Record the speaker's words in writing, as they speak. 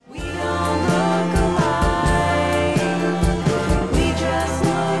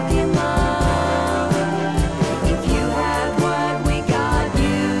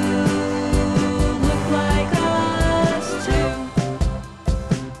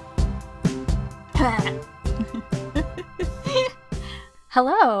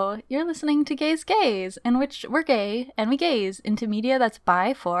Hello, you're listening to Gaze Gaze, in which we're gay and we gaze into media that's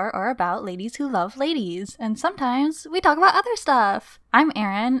by, for, or about ladies who love ladies. And sometimes we talk about other stuff. I'm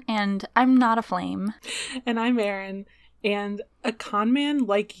Erin, and I'm not a flame. And I'm Erin, and a con man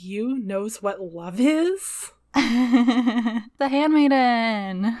like you knows what love is? The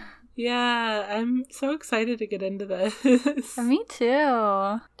Handmaiden. Yeah, I'm so excited to get into this. Me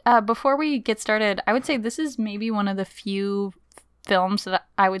too. Before we get started, I would say this is maybe one of the few films that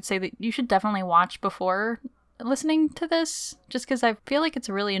I would say that you should definitely watch before listening to this, just because I feel like it's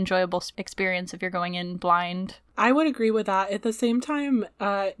a really enjoyable experience if you're going in blind. I would agree with that. At the same time,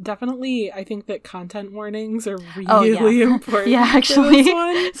 definitely, I think that content warnings are really important. Yeah, actually,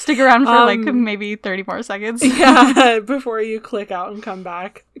 stick around for like maybe 30 more seconds. Yeah, before you click out and come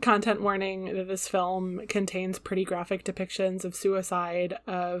back. Content warning that this film contains pretty graphic depictions of suicide,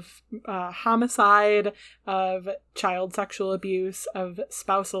 of homicide, of child sexual abuse, of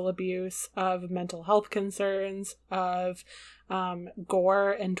spousal abuse, of mental health concerns, of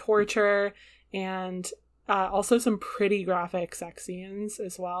gore and torture, and also some pretty graphic sex scenes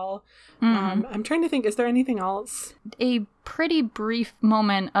as well. Mm-hmm. I'm trying to think, is there anything else? A pretty brief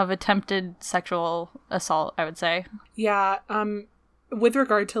moment of attempted sexual assault, I would say. Yeah, with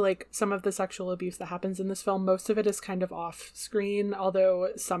regard to like some of the sexual abuse that happens in this film, most of it is kind of off screen, although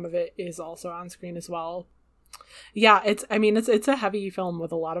some of it is also on screen as well. Yeah, it's a heavy film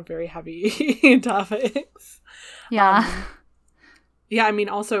with a lot of very heavy topics. Yeah. Yeah, I mean,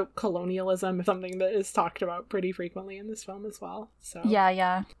 also colonialism is something that is talked about pretty frequently in this film as well. So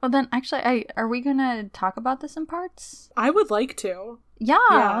Yeah. Well, then, actually, are we gonna talk about this in parts? I would like to.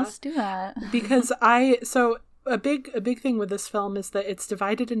 Yeah, let's do that. Because a big thing with this film is that it's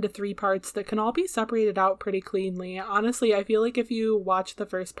divided into 3 parts that can all be separated out pretty cleanly. Honestly, I feel like if you watch the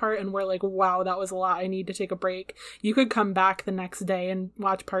first part and were like, wow, that was a lot, I need to take a break, you could come back the next day and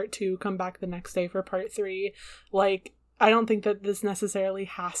watch part 2, come back the next day for part 3. Like, I don't think that this necessarily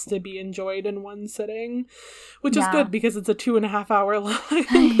has to be enjoyed in one sitting, which is good because it's a 2.5 hour long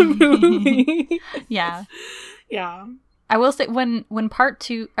movie. Yeah. Yeah. I will say when part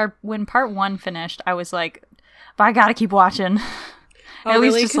 1 finished, I was like, but I gotta keep watching. Oh, at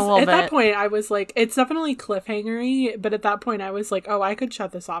least really? just a little bit. At that point, I was like, it's definitely cliffhanger-y, but at that point, I was like, oh, I could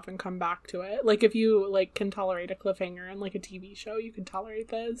shut this off and come back to it. Like, if you like can tolerate a cliffhanger in like a TV show, you can tolerate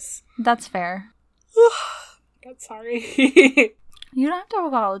this. That's fair. God, sorry. You don't have to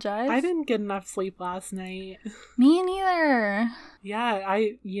apologize. I didn't get enough sleep last night. Me neither. Yeah,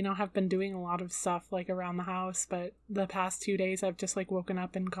 I have been doing a lot of stuff like around the house, but the past 2 days I've just like woken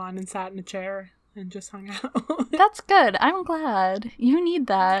up and gone and sat in a chair and just hung out. That's good. I'm glad. You need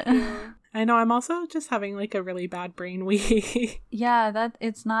that. Yeah. I know, I'm also just having like a really bad brain week. Yeah,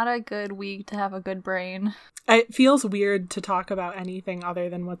 it's not a good week to have a good brain. It feels weird to talk about anything other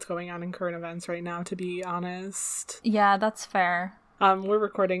than what's going on in current events right now, to be honest. Yeah, that's fair. We're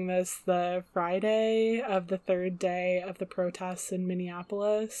recording this the Friday of the 3rd day of the protests in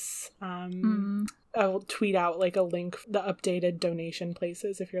Minneapolis. I'll tweet out like a link, the updated donation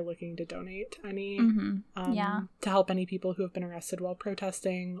places if you're looking to donate any. To help any people who have been arrested while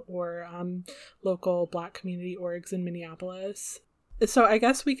protesting, or local Black community orgs in Minneapolis. So I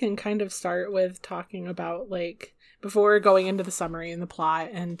guess we can kind of start with talking about, like, before going into the summary and the plot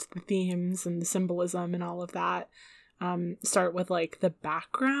and the themes and the symbolism and all of that, start with like the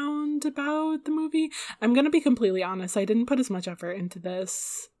background about the movie. I'm gonna be completely honest, I didn't put as much effort into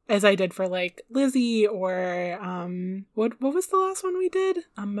this as I did for like Lizzie or what was the last one we did?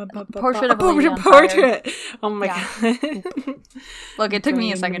 Portrait of a Lady on Fire. Oh my god. Look, it took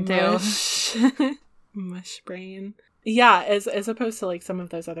me a second too. Mush brain. Yeah, as opposed to like some of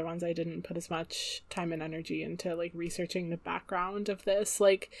those other ones, I didn't put as much time and energy into like researching the background of this.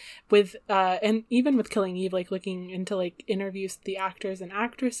 Like with and even with Killing Eve, like looking into like interviews the actors and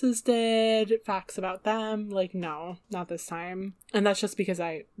actresses did, facts about them. Like, no, not this time. And that's just because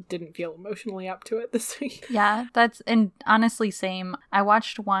I didn't feel emotionally up to it this week. Yeah, and honestly, same. I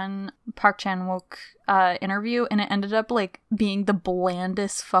watched one Park Chan-wook interview, and it ended up like being the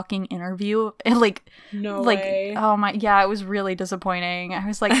blandest fucking interview. No way. Oh my, yeah, it was really disappointing. I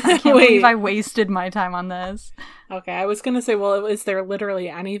was like, I can't believe I wasted my time on this. Okay, I was gonna say, well, is there literally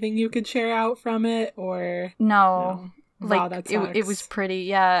anything you could share out from it, or no? Wow, Like, that sucks. it was pretty,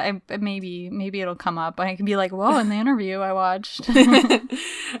 yeah, maybe it'll come up. I can be like, whoa, in the interview I watched.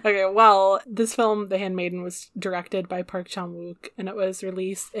 Okay, well, this film, The Handmaiden, was directed by Park Chan-wook, and it was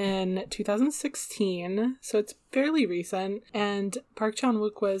released in 2016, so it's fairly recent. And Park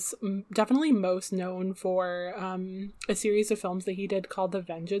Chan-wook was definitely most known for a series of films that he did called the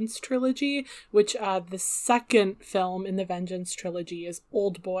Vengeance Trilogy, which the second film in the Vengeance Trilogy is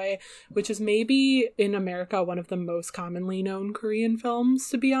Old Boy, which is maybe in America one of the most commonly known Korean films,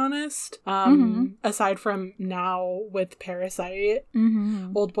 to be honest. Aside from now with Parasite,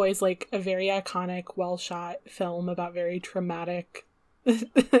 Old Boy is like a very iconic, well-shot film about very traumatic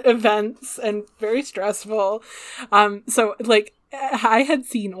events and very stressful. So like I had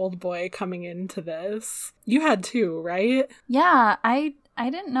seen Old Boy coming into this. You had too, right? Yeah, I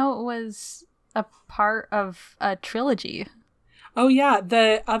didn't know it was a part of a trilogy. Oh yeah,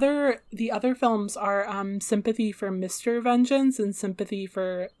 the other films are Sympathy for Mr. Vengeance and Sympathy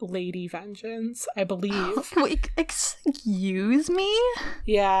for Lady Vengeance, I believe. Wait, excuse me?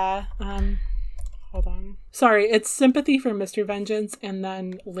 Yeah, hold on. Sorry, it's Sympathy for Mr. Vengeance and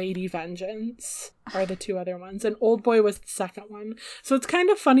then Lady Vengeance are the two other ones. And Old Boy was the second one. So it's kind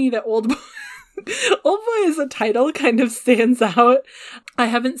of funny that Old Boy as a title kind of stands out. I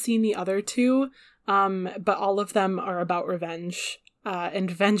haven't seen the other two, but all of them are about revenge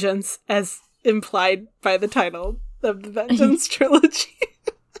and vengeance, as implied by the title of the Vengeance Trilogy.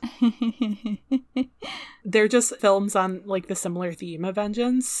 They're just films on like the similar theme of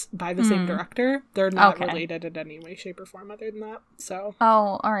vengeance by the same director. They're not related in any way, shape, or form other than that. So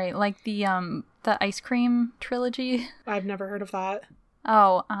all right, like the Ice Cream Trilogy. I've never heard of that.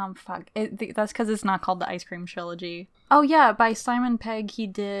 Oh, fuck. That's because it's not called the Ice Cream Trilogy. Oh, yeah, by Simon Pegg, he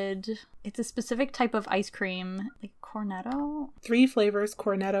did... It's a specific type of ice cream. Like, Cornetto? 3 Flavors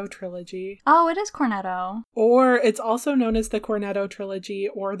Cornetto Trilogy. Oh, it is Cornetto. Or it's also known as the Cornetto Trilogy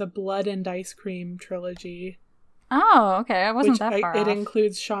or the Blood and Ice Cream Trilogy. Oh, okay. I wasn't that far off. It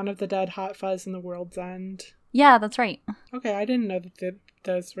includes Shaun of the Dead, Hot Fuzz, and The World's End. Yeah, that's right. Okay, I didn't know that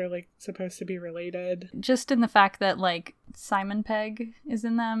those were, like, supposed to be related. Just in the fact that, like, Simon Pegg is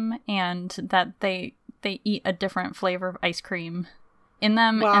in them, and that they eat a different flavor of ice cream in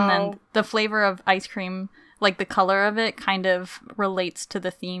them, wow. And then the flavor of ice cream, like, the color of it kind of relates to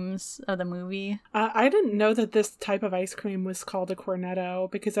the themes of the movie. I didn't know that this type of ice cream was called a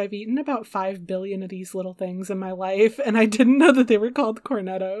Cornetto, because I've eaten about 5 billion of these little things in my life, and I didn't know that they were called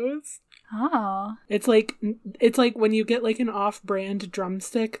Cornettos. Oh. It's like when you get like an off-brand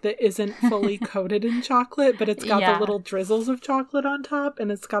drumstick that isn't fully coated in chocolate, but it's got the little drizzles of chocolate on top and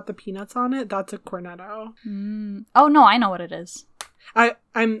it's got the peanuts on it. That's a Cornetto. Oh no, I know what it is.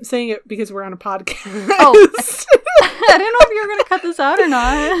 I'm saying it because we're on a podcast. Oh, I didn't know if you were going to cut this out or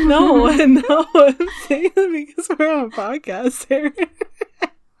not. No, I'm saying it because we're on a podcast here.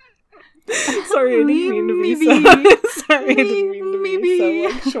 Sorry, I didn't mean to be so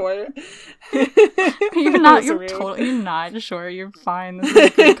like, short. You're not short. You're fine. This is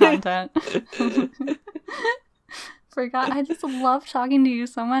good content. I just love talking to you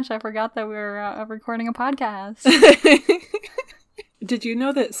so much. I forgot that we were recording a podcast. Did you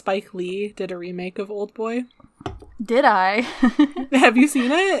know that Spike Lee did a remake of Old Boy? Did I? Have you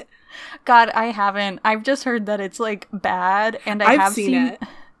seen it? God, I haven't. I've just heard that it's like bad, and I've seen it.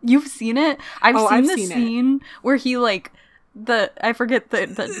 You've seen it? I've seen the scene where he like I forget the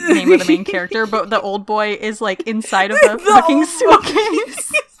name of the main character, but the old boy is like inside of a fucking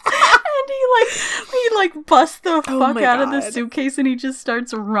suitcase. And he like busts the fuck out of the suitcase and he just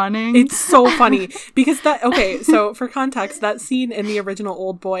starts running. It's so funny because so for context, that scene in the original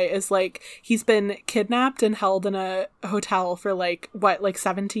Old Boy is like he's been kidnapped and held in a hotel for like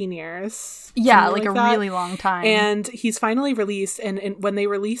 17 years. Yeah, like a really long time. And he's finally released, and when they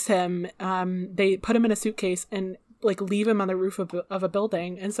release him, they put him in a suitcase and like leave him on the roof of a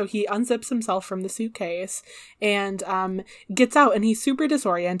building. And so he unzips himself from the suitcase and gets out, and he's super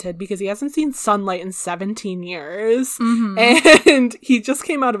disoriented because he hasn't seen sunlight in 17 years. Mm-hmm. And he just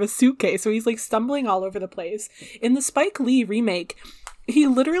came out of a suitcase, so he's like stumbling all over the place. In the Spike Lee remake, he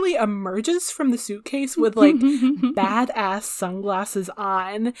literally emerges from the suitcase with like badass sunglasses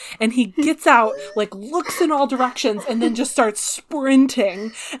on, and he gets out, like looks in all directions, and then just starts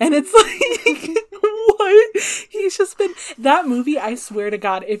sprinting. And it's like, what? He's just been... That movie, I swear to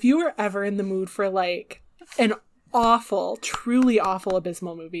God, if you were ever in the mood for like an awful, truly awful,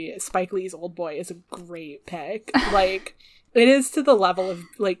 abysmal movie, Spike Lee's Old Boy is a great pick. Like, it is to the level of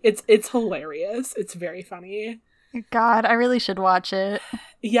like, it's hilarious. It's very funny. God, I really should watch it.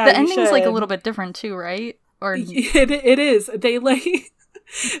 Yeah, the ending's like a little bit different too, right? Or it is. They like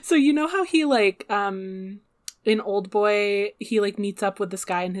so you know how he like in Oldboy, he like meets up with this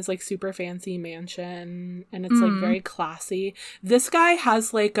guy in his like super fancy mansion, and it's like very classy. This guy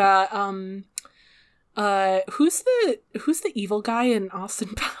has like a who's the evil guy in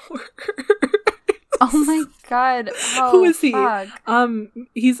Austin Powers? Oh my god. Oh, who is he? fuck.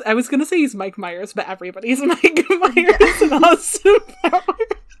 I was gonna say he's Mike Myers, but everybody's Mike Myers in Austin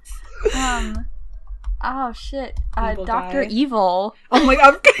Powers. Oh shit. Evil Dr. guy. Evil. Oh my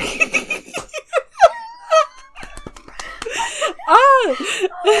god.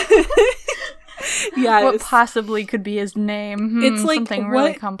 Yeah, what possibly could be his name? It's like something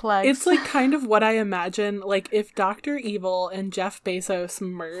really complex. It's like kind of what I imagine, like if Dr. Evil and Jeff Bezos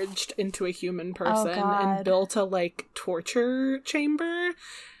merged into a human person and built a like torture chamber.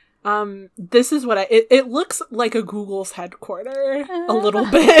 This is what it looks like a Google's headquarter a little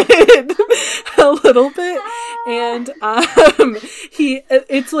bit. And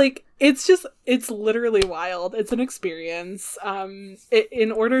it's literally wild. It's an experience.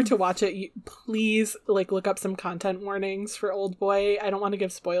 In order to watch it, please like look up some content warnings for Oldboy. I don't want to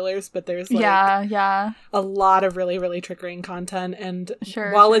give spoilers, but there's like a lot of really, really triggering content, and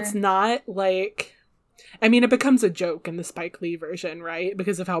while it's not like, I mean, it becomes a joke in the Spike Lee version, right?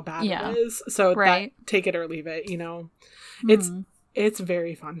 Because of how bad it is. So that, take it or leave it, you know. It's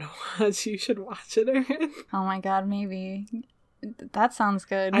very fun to watch. You should watch it, Erin. Oh my god, maybe. That sounds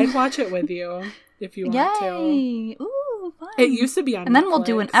good. I'd watch it with you if you want to. Ooh, fun. It used to be on Netflix. And then we'll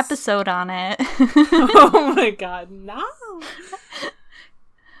do an episode on it. Oh my god, no.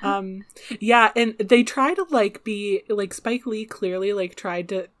 Yeah, and they try to like be like, Spike Lee clearly like tried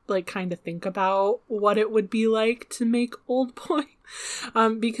to like kind of think about what it would be like to make Oldboy.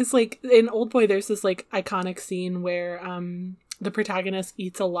 Because like in Oldboy there's this like iconic scene where the protagonist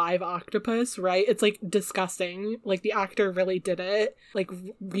eats a live octopus, right? It's like disgusting. Like the actor really did it. Like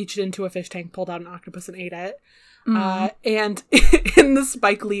reached into a fish tank, pulled out an octopus and ate it. And in the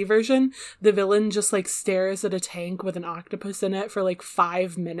Spike Lee version, the villain just like stares at a tank with an octopus in it for like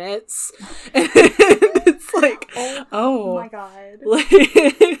 5 minutes. And it's like, oh my god.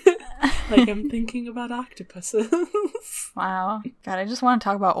 Like I'm thinking about octopuses. Wow. God, I just want to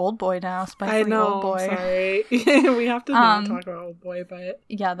talk about Oldboy now. I know, Oldboy. Sorry. We have to not talk about Oldboy, but...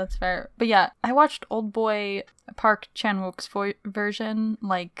 Yeah, that's fair. But yeah, I watched Oldboy, Park Chan-wook's version,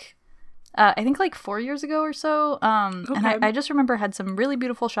 like... I think like 4 years ago or so. And I just remember had some really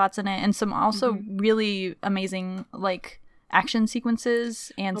beautiful shots in it and some also really amazing like action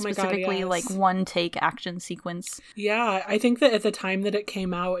sequences, and specifically like one take action sequence. Yeah, I think that at the time that it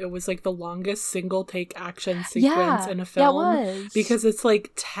came out, it was like the longest single take action sequence in a film. Yeah, it was. Because it's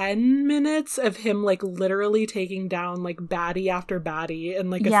like 10 minutes of him like literally taking down like baddie after baddie in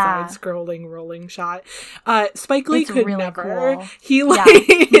like a side-scrolling rolling shot. Spike Lee could really never. Cool. He like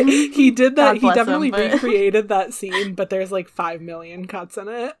he did that. He definitely recreated that scene, but there's like 5 million cuts in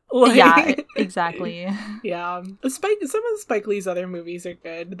it. Like, yeah, exactly. Yeah, some of Spike Lee's other movies are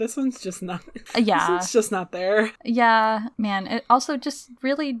good. This one's just not. Yeah, this one's just not there. Yeah, man. It also just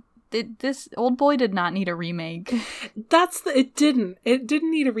really. This Oldboy did not need a remake. It didn't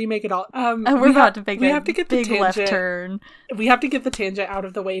need a remake at all. We're about to make a get big the tangent, left turn. We have to get the tangent out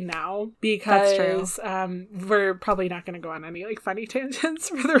of the way now, because we're probably not going to go on any like funny tangents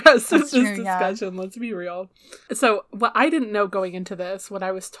for the rest of this discussion. Let's be real. So what I didn't know going into this, what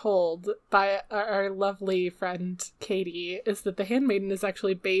I was told by our lovely friend Katie, is that The Handmaiden is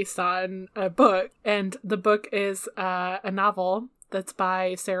actually based on a book, and the book is a novel that's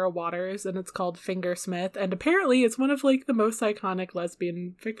by Sarah Waters, and it's called Fingersmith, and apparently it's one of like the most iconic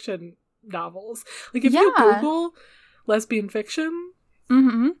lesbian fiction novels. Like if you Google lesbian fiction,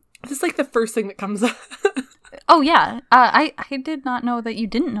 it's like the first thing that comes up. Oh yeah, I did not know that you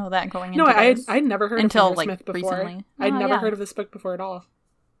didn't know that going into this. I'd never heard until of Fingersmith like before. recently. I'd never heard of this book before at all.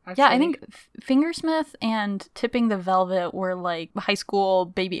 Actually. Yeah, I think Fingersmith and Tipping the Velvet were like high school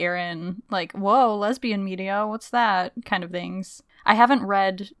Baby Erin, like, whoa, lesbian media, what's that kind of things. I haven't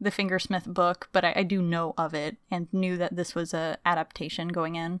read the Fingersmith book, but I do know of it and knew that this was a adaptation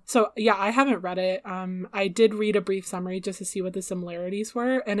going in. So yeah, I haven't read it. I did read a brief summary just to see what the similarities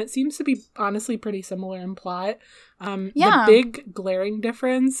were, and it seems to be honestly pretty similar in plot. The big glaring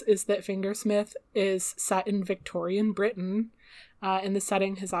difference is that Fingersmith is set in Victorian Britain. And the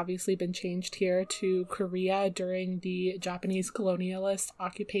setting has obviously been changed here to Korea during the Japanese colonialist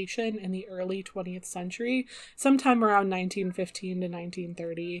occupation in the early 20th century, sometime around 1915 to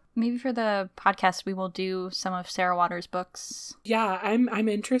 1930. Maybe for the podcast we will do some of Sarah Waters' books. Yeah, I'm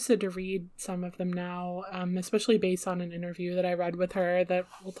interested to read some of them now, especially based on an interview that I read with her that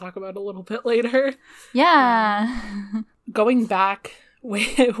we'll talk about a little bit later. Yeah. Going back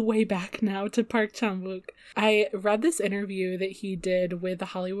way back now to Park Chan-wook. I read this interview that he did with the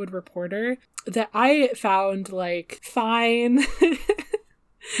Hollywood Reporter that I found like fine.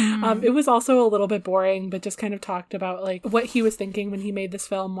 It was also a little bit boring, but just kind of talked about like what he was thinking when he made this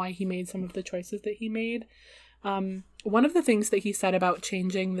film, why he made some of the choices that he made. One of the things that he said about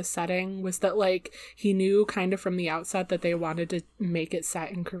changing the setting was that like he knew kind of from the outset that they wanted to make it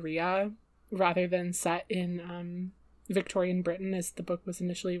set in Korea rather than set in Victorian Britain as the book was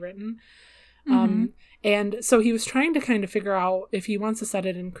initially written. And so he was trying to kind of figure out if he wants to set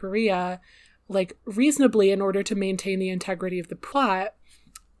it in Korea, like reasonably in order to maintain the integrity of the plot,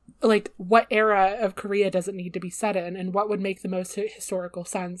 like what era of Korea does it need to be set in and what would make the most historical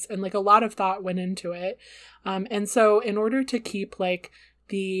sense. And like a lot of thought went into it. And so in order to keep like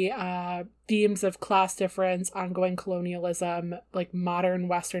the themes of class difference, ongoing colonialism, like modern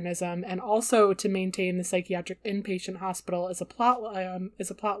Westernism, and also to maintain the psychiatric inpatient hospital as a plot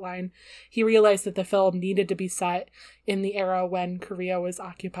line, he realized that the film needed to be set in the era when Korea was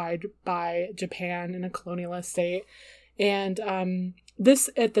occupied by Japan in a colonialist state. And this,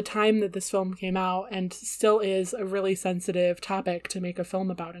 at the time that this film came out, and still is a really sensitive topic to make a film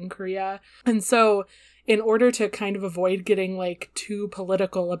about in Korea. And so in order to kind of avoid getting like too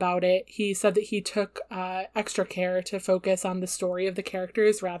political about it, he said that he took extra care to focus on the story of the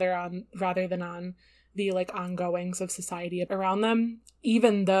characters rather than on the like ongoings of society around them,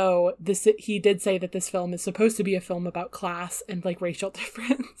 even though he did say that this film is supposed to be a film about class and like racial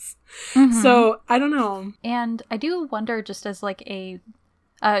difference. So I don't know. And I do wonder, just as like a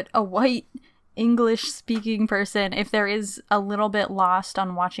white English speaking person, if there is a little bit lost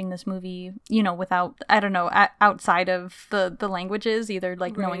on watching this movie, you know, without, I don't know, outside of the languages, either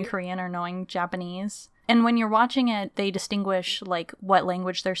like knowing Korean or knowing Japanese. And when you're watching it, they distinguish like what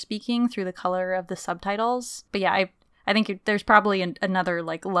language they're speaking through the color of the subtitles. But yeah, I think there's probably another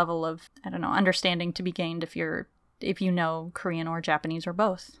like level of, I don't know, understanding to be gained if you know Korean or Japanese or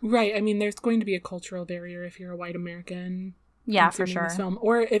both. Right. I mean, there's going to be a cultural barrier if you're a white American. Yeah, for sure. This film.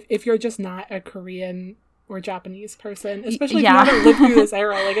 Or if you're just not a Korean or Japanese person, especially if you haven't lived through this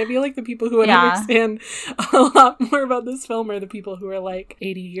era. Like, I feel like the people who would understand a lot more about this film are the people who are like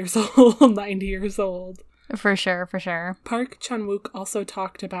 80 years old, 90 years old. For sure, for sure. Park Chan-wook also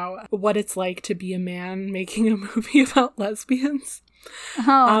talked about what it's like to be a man making a movie about lesbians.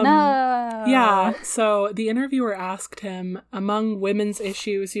 Oh, no. Yeah, so the interviewer asked him, among women's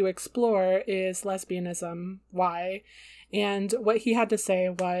issues you explore is lesbianism. Why? And what he had to say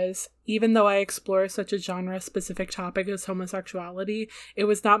was, even though I explore such a genre-specific topic as homosexuality, it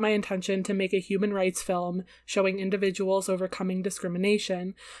was not my intention to make a human rights film showing individuals overcoming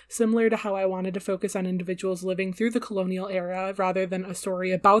discrimination, similar to how I wanted to focus on individuals living through the colonial era rather than a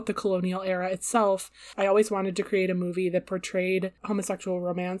story about the colonial era itself. I always wanted to create a movie that portrayed homosexual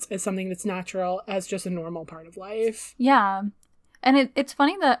romance as something that's natural, as just a normal part of life. Yeah. And it's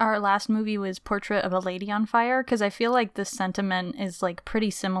funny that our last movie was Portrait of a Lady on Fire, because I feel like this sentiment is like pretty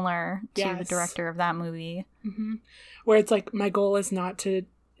similar to the director of that movie. Where it's like, my goal is not to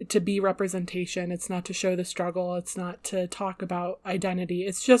be representation, it's not to show the struggle, it's not to talk about identity,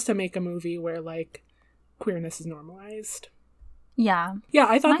 it's just to make a movie where like queerness is normalized. Yeah. Yeah,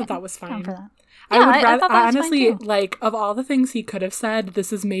 I thought that was fine. For that. I would rather, honestly, like, of all the things he could have said,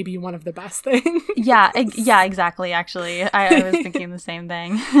 this is maybe one of the best things. Yeah, exactly, actually. I was thinking the same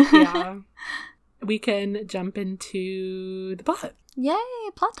thing. Yeah. We can jump into the plot. Yay,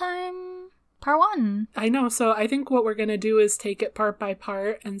 plot time. Part 1. I know, so I think what we're going to do is take it part by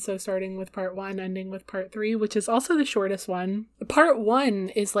part, and so starting with part 1, ending with part 3, which is also the shortest one. Part 1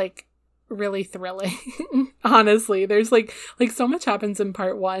 is, like, really thrilling. Honestly, there's like so much happens in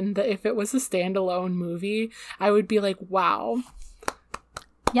part 1 that if it was a standalone movie, I would be like, wow,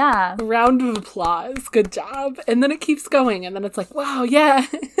 yeah, round of applause, good job. And then it keeps going, and then it's like, wow, yeah.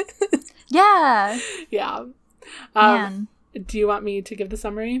 Yeah. Man. Do you want me to give the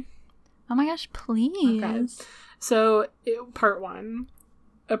summary? Oh my gosh, please. Okay. So part 1.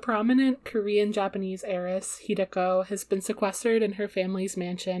 A prominent Korean-Japanese heiress, Hideko, has been sequestered in her family's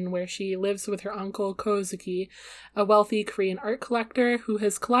mansion where she lives with her uncle Kozuki, a wealthy Korean art collector who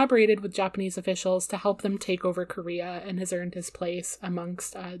has collaborated with Japanese officials to help them take over Korea and has earned his place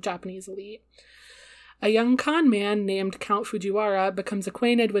amongst Japanese elite. A young con man named Count Fujiwara becomes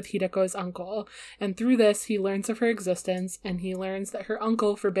acquainted with Hideko's uncle, and through this he learns of her existence, and he learns that her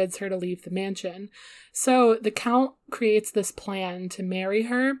uncle forbids her to leave the mansion. So the Count creates this plan to marry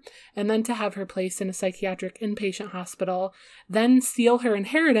her, and then to have her placed in a psychiatric inpatient hospital, then steal her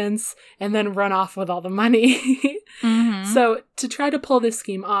inheritance, and then run off with all the money. So to try to pull this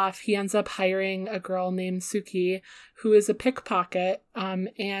scheme off, he ends up hiring a girl named Suki, who is a pickpocket,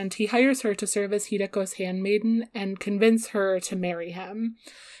 and he hires her to serve as Hideko's handmaiden and convince her to marry him.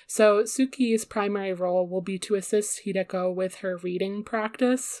 So Suki's primary role will be to assist Hideko with her reading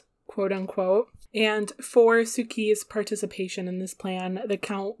practice, quote unquote. And for Suki's participation in this plan, the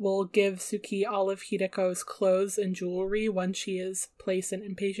Count will give Suki all of Hideko's clothes and jewelry once she is placed in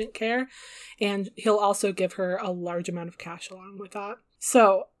inpatient care, and he'll also give her a large amount of cash along with that.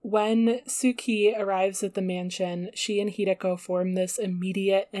 So, when Suki arrives at the mansion, she and Hideko form this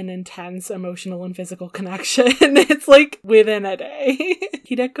immediate and intense emotional and physical connection. It's like within a day.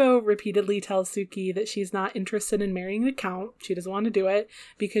 Hideko repeatedly tells Suki that she's not interested in marrying the Count. She doesn't want to do it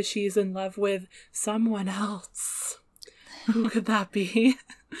because she's in love with someone else. Who could that be?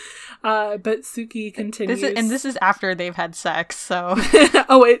 But Suki continues. This is after they've had sex, so.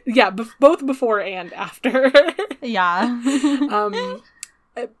 Both before and after. Yeah.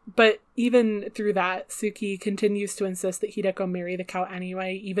 But even through that, Suki continues to insist that Hideko marry the Count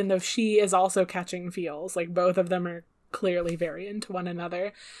anyway, even though she is also catching feels. Like, both of them are clearly very into one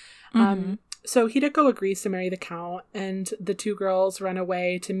another. So Hideko agrees to marry the Count, and the two girls run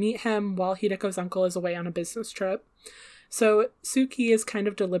away to meet him while Hideko's uncle is away on a business trip. So Suki is kind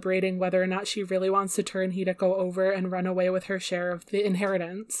of deliberating whether or not she really wants to turn Hideko over and run away with her share of the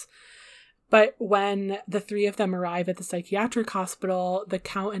inheritance. But when the three of them arrive at the psychiatric hospital, the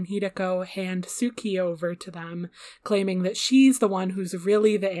Count and Hideko hand Suki over to them, claiming that she's the one who's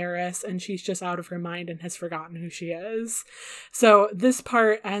really the heiress and she's just out of her mind and has forgotten who she is. So this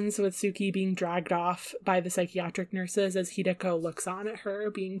part ends with Suki being dragged off by the psychiatric nurses as Hideko looks on at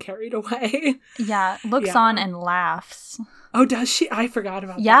her being carried away. Yeah, looks on and laughs. Oh, does she? I forgot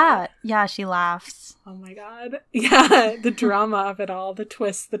about that. Yeah, she laughs. Oh my god. Yeah, the drama of it all, the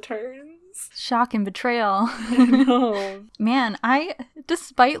twists, the turns. Shock and betrayal. I know. Man,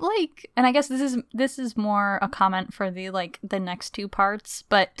 despite and I guess this is more a comment for the next two parts,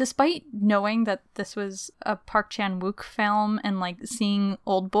 but despite knowing that this was a Park Chan-wook film and seeing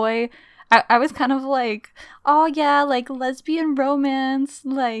Old Boy, I was kind of like, oh yeah, lesbian romance,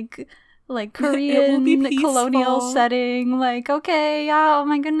 Korean colonial setting, okay, yeah, oh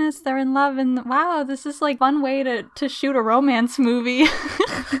my goodness, they're in love, and wow, this is fun way to shoot a romance movie.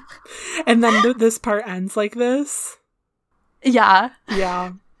 And then this part ends like this. Yeah.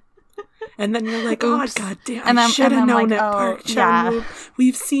 And then you're like, oh, god damn, I should have known it, Park Chan-wook. Yeah.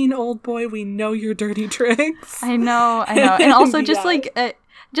 We've seen Old Boy, we know your dirty tricks. I know. And also just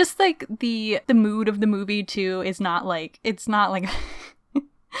the mood of the movie too is not it's not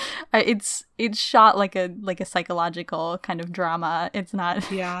it's shot like a psychological kind of drama. It's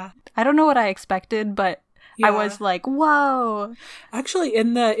not. Yeah. I don't know what I expected, but yeah. I was like, whoa. Actually,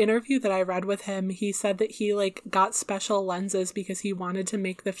 in the interview that I read with him, he said that he got special lenses because he wanted to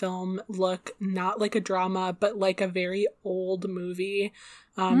make the film look not like a drama, but like a very old movie.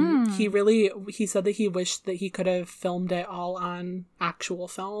 He said that he wished that he could have filmed it all on actual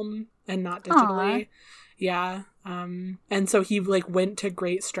film and not digitally. Aww. Yeah. And so he went to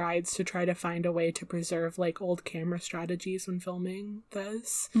great strides to try to find a way to preserve old camera strategies when filming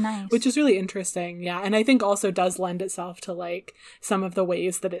this. Nice. Which is really interesting. Yeah. And I think also does lend itself to some of the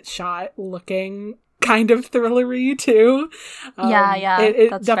ways that it's shot looking kind of thrillery too. Yeah. It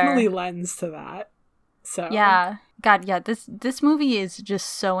that's definitely fair. Lends to that. So yeah. God, yeah, this movie is just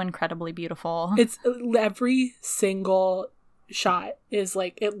so incredibly beautiful. It's every single shot is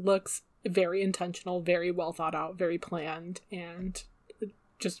it looks very intentional, very well thought out, very planned, and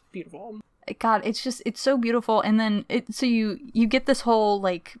just beautiful. God, it's so beautiful. And then so you get this whole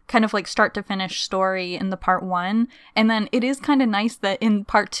kind of start to finish story in the part one, and then it is kind of nice that in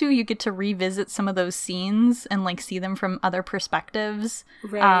part two you get to revisit some of those scenes and see them from other perspectives.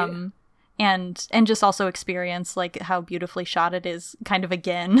 Right. And just also experience how beautifully shot it is kind of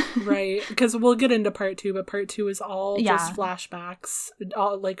again. Right, because we'll get into part two, but part two is all just flashbacks,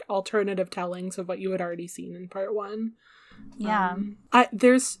 all alternative tellings of what you had already seen in part one. Yeah.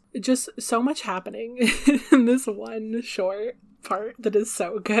 There's just so much happening in this one short part that is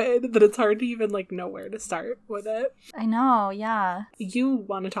so good that it's hard to even know where to start with it. I know, yeah. You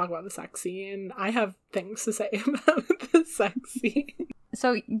want to talk about the sex scene. I have things to say about the sex scene.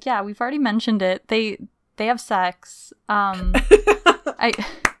 So yeah, we've already mentioned it. They have sex.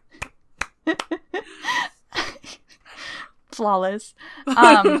 Flawless.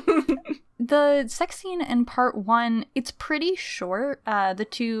 The sex scene in part 1, it's pretty short. The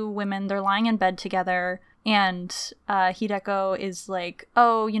two women, they're lying in bed together, and Hideko is like,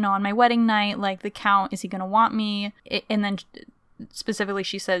 oh, you know, on my wedding night, like, the Count, is he gonna want me? And then specifically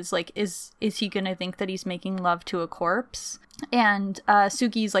she says, like, is he gonna think that he's making love to a corpse? And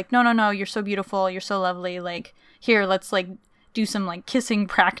Suki's like, no, you're so beautiful, you're so lovely, like, here, let's, like, do some, like, kissing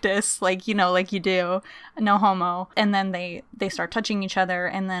practice, like, you know, like you do, no homo. And then they start touching each other,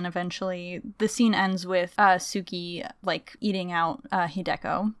 and then eventually the scene ends with Suki, like, eating out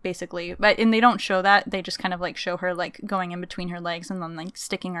Hideko, basically. And they don't show that, they just kind of, like, show her, like, going in between her legs and then, like,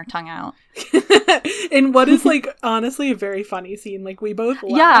 sticking her tongue out. In what is, like, honestly a very funny scene. Like, we both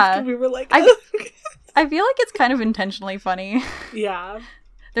laughed. Yeah. We were like, I feel like it's kind of intentionally funny. Yeah.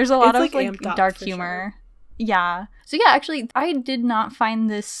 There's a lot of, like dark humor. Sure. Yeah. So yeah, actually, I did not find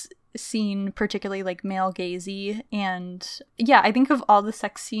this scene particularly, like, male gazy, and yeah, I think of all the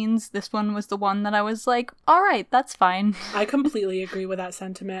sex scenes, this one was the one that I was like, all right, that's fine. I completely agree with that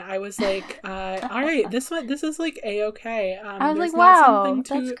sentiment. I was like, all right, this is like a-okay. I was like, wow,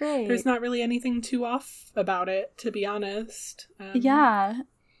 that's great. There's not really anything too off about it, to be honest. Yeah,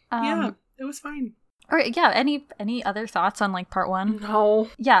 it was fine. All right, yeah, any other thoughts on, like, part 1? No.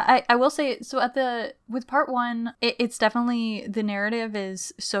 Yeah, I will say, so with part 1, it's definitely, the narrative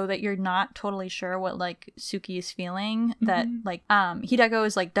is so that you're not totally sure what, like, Suki is feeling, that, like, Hideko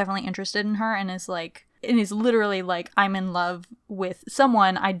is, like, definitely interested in her, and is literally like, I'm in love with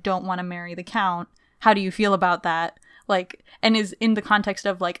someone, I don't want to marry the Count, how do you feel about that? Like, and is in the context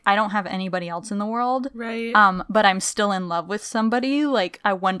of, like, I don't have anybody else in the world, right? But I'm still in love with somebody. Like,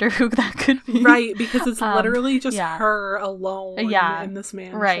 I wonder who that could be, right? Because it's literally just her alone, in this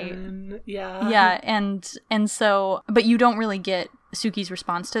mansion, right? Yeah, and so, but you don't really get Suki's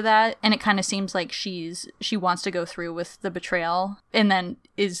response to that, and it kind of seems like she wants to go through with the betrayal, and then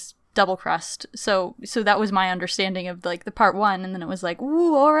is double-crossed. So that was my understanding of, like, the part 1, and then it was like,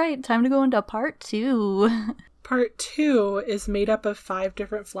 ooh, all right, time to go into part 2. Part 2 is made up of 5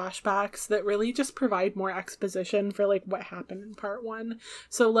 different flashbacks that really just provide more exposition for, like, what happened in part 1.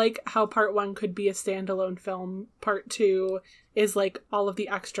 So, like, how part 1 could be a standalone film, part 2 is, like, all of the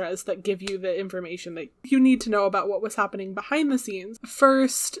extras that give you the information that you need to know about what was happening behind the scenes.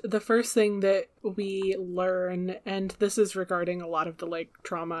 The first thing that we learn, and this is regarding a lot of the, like,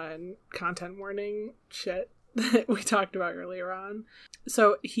 trauma and content warning shit that we talked about earlier on.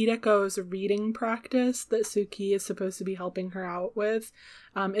 So Hideko's reading practice that Suki is supposed to be helping her out with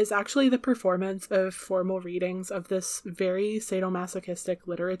is actually the performance of formal readings of this very sadomasochistic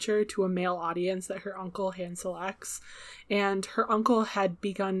literature to a male audience that her uncle hand selects. And her uncle had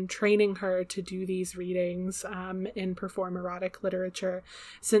begun training her to do these readings and perform erotic literature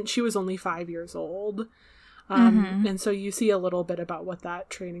since she was only 5 years old. And so you see a little bit about what that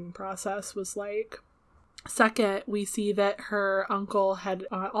training process was like. Second, we see that her uncle had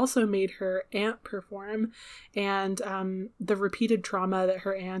also made her aunt perform, and the repeated trauma that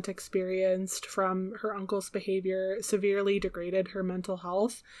her aunt experienced from her uncle's behavior severely degraded her mental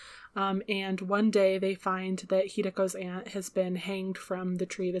health. And one day they find that Hideko's aunt has been hanged from the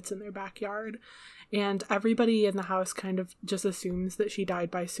tree that's in their backyard. And everybody in the house kind of just assumes that she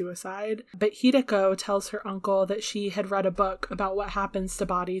died by suicide. But Hideko tells her uncle that she had read a book about what happens to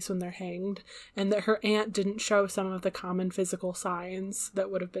bodies when they're hanged, and that her aunt didn't show some of the common physical signs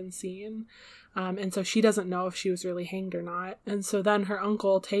that would have been seen. And so she doesn't know if she was really hanged or not. And so then her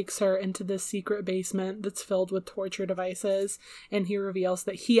uncle takes her into this secret basement that's filled with torture devices, and he reveals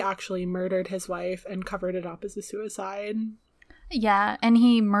that he actually murdered his wife and covered it up as a suicide. Yeah, and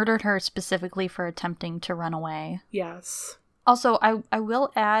he murdered her specifically for attempting to run away. Yes. Also, I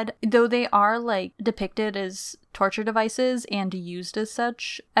will add, though they are, like, depicted as torture devices and used as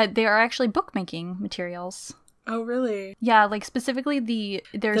such, they are actually bookmaking materials. Oh, really? Yeah, like, specifically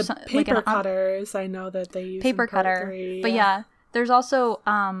there's the paper like cutters, I know that they use paper cutter. 3, but yeah, there's also,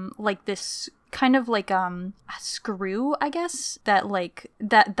 like, this kind of like a screw, I guess, that like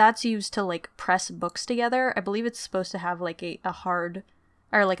that's used to like press books together. I believe it's supposed to have like a hard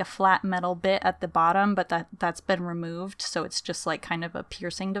or like a flat metal bit at the bottom, but that's been removed, so it's just like kind of a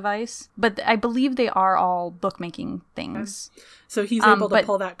piercing device. But I believe they are all bookmaking things. So he's able to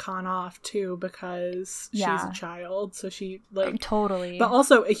pull that con off too because she's a child, so she like totally. But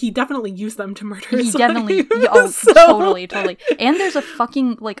also he definitely used them to murder. He definitely, totally. And there's a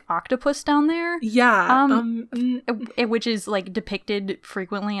fucking like octopus down there. Yeah, which is like depicted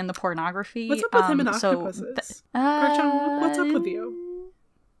frequently in the pornography. What's up with him and octopuses? Parchung, what's up with you?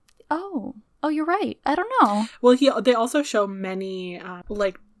 Oh, you're right. I don't know. Well, they also show many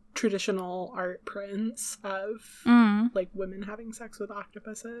like traditional art prints of like women having sex with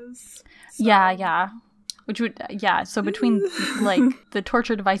octopuses. So. Yeah. Which would, so between like the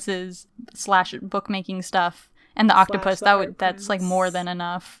torture devices / bookmaking stuff and the octopus, that's like more than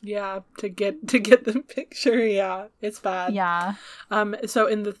enough. Yeah, to get the picture. Yeah, it's bad. Yeah. So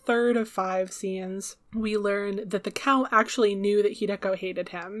in the third of 5 scenes, we learn that the Count actually knew that Hideko hated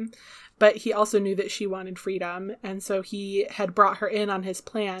him, but he also knew that she wanted freedom, and so he had brought her in on his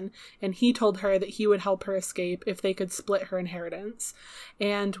plan, and he told her that he would help her escape if they could split her inheritance.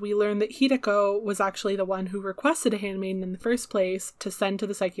 And we learn that Hideko was actually the one who requested a handmaiden in the first place to send to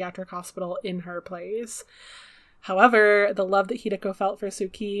the psychiatric hospital in her place. However, the love that Hideko felt for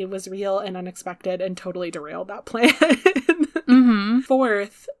Suki was real and unexpected and totally derailed that plan.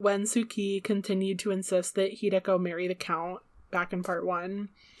 Fourth, when Suki continued to insist that Hideko marry the Count back in part 1,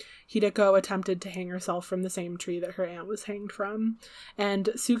 Hideko attempted to hang herself from the same tree that her aunt was hanged from. And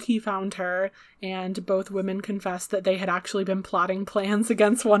Suki found her, and both women confessed that they had actually been plotting plans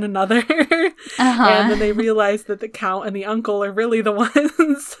against one another. And then they realized that the Count and the uncle are really the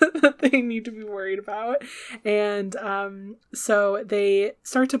ones that they need to be worried about. And so they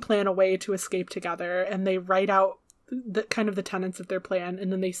start to plan a way to escape together, and they write out the kind of the tenets of their plan,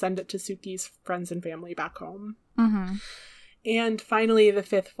 and then they send it to Suki's friends and family back home. And finally, the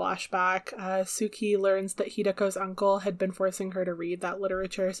 5th flashback, Suki learns that Hideko's uncle had been forcing her to read that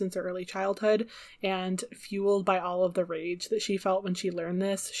literature since her early childhood, and fueled by all of the rage that she felt when she learned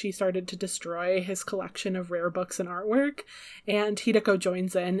this, she started to destroy his collection of rare books and artwork, and Hideko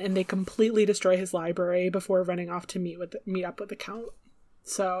joins in, and they completely destroy his library before running off to meet up with the Count.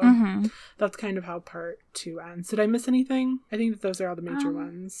 So that's kind of how part 2 ends. Did I miss anything? I think that those are all the major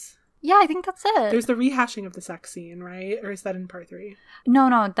ones. Yeah, I think that's it. There's the rehashing of the sex scene, right? Or is that in part 3?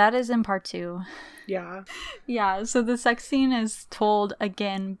 No, that is in part 2. Yeah. Yeah, so the sex scene is told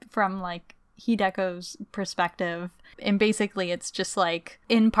again from, like, Hideko's perspective. And basically it's just like,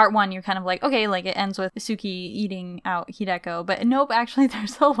 in part 1, you're kind of like, okay, like it ends with Suki eating out Hideko. But nope, actually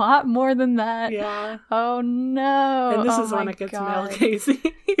there's a lot more than that. Yeah. Oh no. And this is when it gets male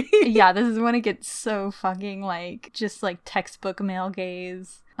gazy. Yeah, this is when it gets so fucking like, just like textbook male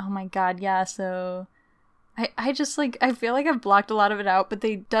gaze. Oh my god, yeah, so I just like, I feel like I've blocked a lot of it out, but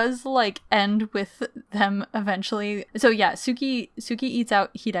they does like end with them eventually. So yeah, Suki eats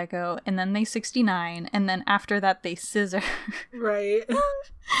out Hideko, and then they 69, and then after that they scissor. Right.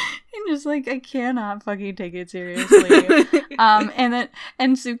 And just like, I cannot fucking take it seriously. And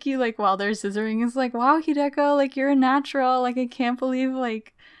Suki, like, while they're scissoring, is like, wow, Hideko, like, you're a natural. Like, I can't believe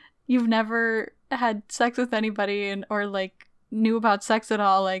like you've never had sex with anybody or like knew about sex at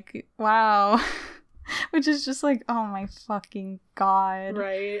all. Like, wow. Which is just like, oh my fucking god.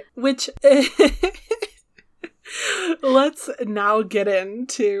 Right. Which, let's now get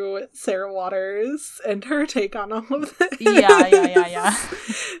into Sarah Waters and her take on all of this. Yeah.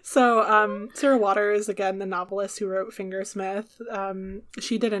 So, Sarah Waters, again, the novelist who wrote Fingersmith,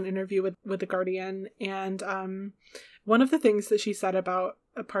 she did an interview with The Guardian, and one of the things that she said about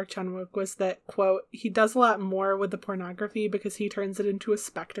Park Chan-wook was that, quote, he does a lot more with the pornography because he turns it into a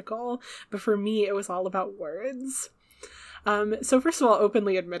spectacle, but for me it was all about words. So first of all,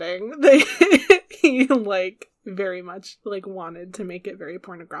 openly admitting that he like very much like wanted to make it very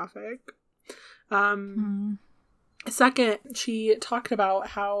pornographic. Second, she talked about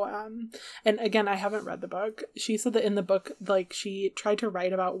how, and again, I haven't read the book. She said that in the book, like, she tried to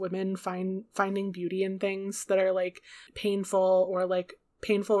write about women finding beauty in things that are, like, painful or, like,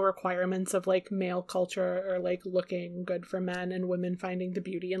 painful requirements of, like, male culture or, like, looking good for men, and women finding the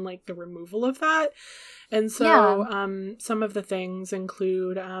beauty in, like, the removal of that. And so, some of the things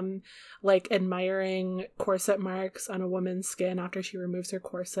include, like, admiring corset marks on a woman's skin after she removes her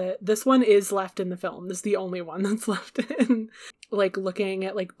corset. This one is left in the film. This is the only one that's left in. Like, looking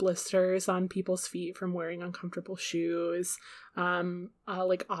at, like, blisters on people's feet from wearing uncomfortable shoes.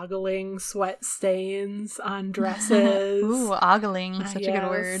 Like, ogling sweat stains on dresses. Ooh, ogling. Such a good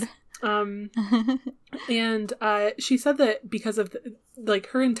word. And she said that because of like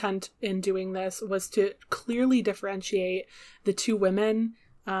her intent in doing this was to clearly differentiate the two women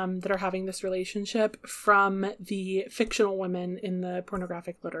that are having this relationship from the fictional women in the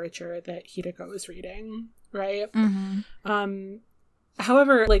pornographic literature that Hideko is reading, right?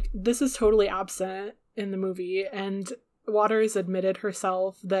 However, like, this is totally absent in the movie, and Waters admitted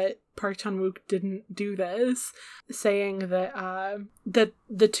herself that Park Chan-wook didn't do this, saying that that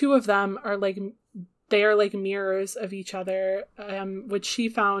the two of them are like, they are like mirrors of each other, which she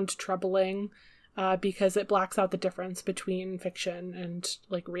found troubling because it blacks out the difference between fiction and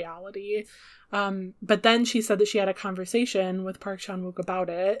like reality. But then she said that she had a conversation with Park Chan-wook about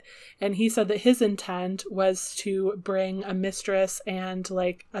it, and he said that his intent was to bring a mistress and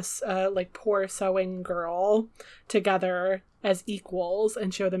like a like poor sewing girl together as equals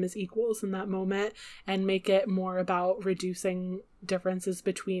and show them as equals in that moment, and make it more about reducing differences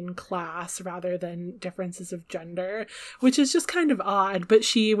between class rather than differences of gender, which is just kind of odd, but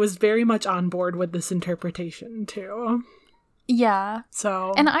she was very much on board with this interpretation too. Yeah.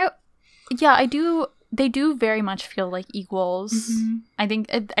 So, and they do very much feel like equals. Mm-hmm.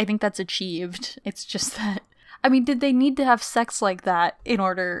 I think that's achieved. It's just that, I mean, did they need to have sex like that in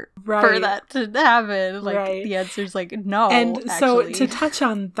order for that to happen? Like, the answer's like, no. And actually. So to touch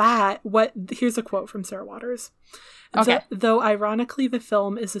on that, here's a quote from Sarah Waters. Okay. Though ironically the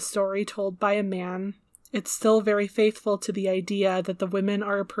film is a story told by a man, it's still very faithful to the idea that the women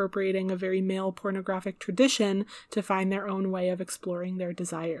are appropriating a very male pornographic tradition to find their own way of exploring their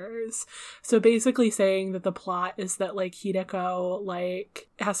desires. So basically saying that the plot is that like Hideko like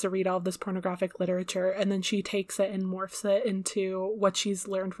has to read all of this pornographic literature, and then she takes it and morphs it into what she's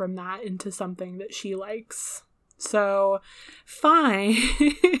learned from that into something that she likes. So, fine.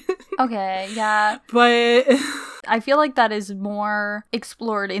 Okay, yeah. But I feel like that is more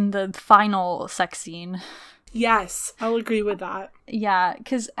explored in the final sex scene. Yes, I'll agree with that. Yeah,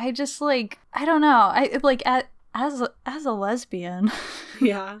 because I just like, I don't know. I like as a lesbian.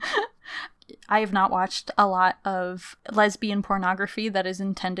 Yeah. I have not watched a lot of lesbian pornography that is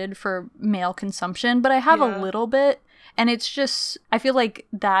intended for male consumption, but I have a little bit, and it's just, I feel like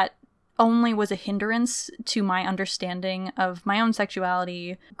that only was a hindrance to my understanding of my own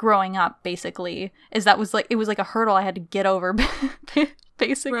sexuality growing up, basically. Is that was like, it was like a hurdle I had to get over,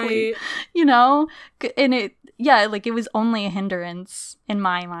 basically. Right. You know? And it was only a hindrance in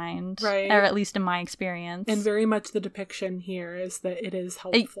my mind. Right. Or at least in my experience. And very much the depiction here is that it is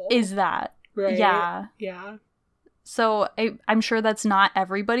helpful. It is that. Right. Yeah. Yeah. So I'm sure that's not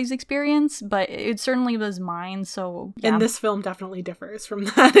everybody's experience, but it certainly was mine. So yeah. And this film definitely differs from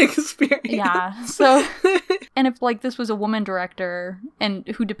that experience. Yeah. So, and if like this was a woman director and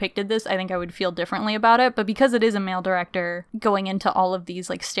who depicted this, I think I would feel differently about it. But because it is a male director going into all of these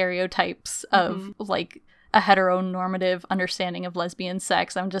like stereotypes of like a heteronormative understanding of lesbian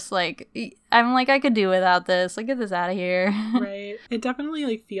sex, I'm like, I could do without this. Like, get this out of here. Right. It definitely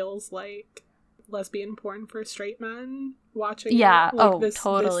like feels like lesbian porn for straight men watching totally. This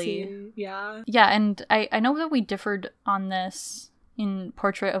scene. Yeah, and I know that we differed on this in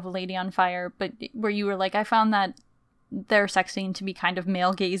Portrait of a Lady on Fire, but where you were like, I found that their sex scene to be kind of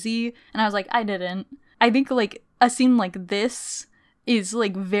male gazy, and I was like, I didn't. I think like a scene like this is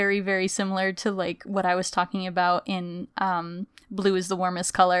like very, very similar to like what I was talking about in Blue is the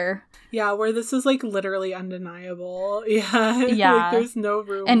Warmest Color. Yeah, where this is like literally undeniable. Yeah. Yeah. Like there's no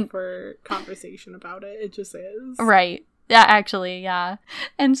room for conversation about it. It just is. Right. Yeah, actually, yeah.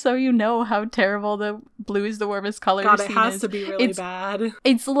 And so you know how terrible the Blue is the Warmest Color scene is. It has to be really bad.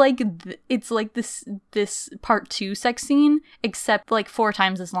 It's like this part 2 sex scene, except like 4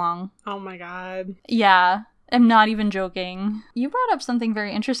 times as long. Oh my god. Yeah. I'm not even joking. You brought up something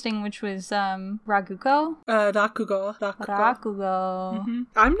very interesting, which was Rakugo? Rakugo. Mm-hmm.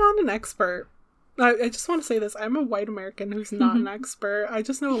 I'm not an expert. I just want to say this. I'm a white American who's not an expert. I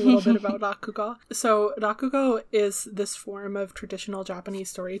just know a little bit about Rakugo. So Rakugo is this form of traditional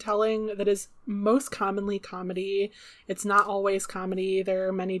Japanese storytelling that is most commonly comedy. It's not always comedy. There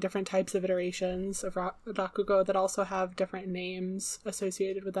are many different types of iterations of Rakugo that also have different names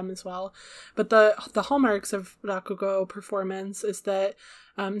associated with them as well. But the hallmarks of Rakugo performance is that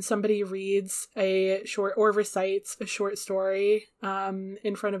somebody reads a short or recites a short story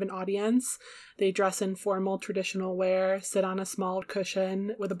in front of an audience. They dress in formal traditional wear, sit on a small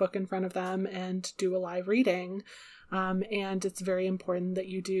cushion with a book in front of them, and do a live reading. And it's very important that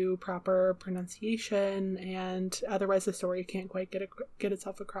you do proper pronunciation, and otherwise the story can't quite get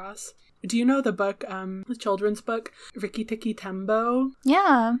itself across. Do you know the book, the children's book, Riki Tiki Tembo?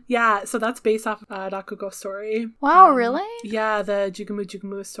 Yeah. Yeah, so that's based off a Rakugo story. Wow, really? Yeah, the Jugumu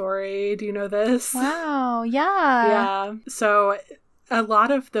Jugumu story. Do you know this? Wow, yeah. Yeah. So a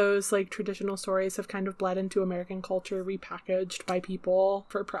lot of those like traditional stories have kind of bled into American culture, repackaged by people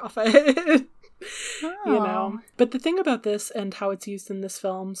for profit. Oh. You know, but the thing about this and how it's used in this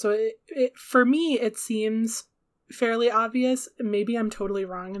film, so it for me it seems fairly obvious. Maybe I'm totally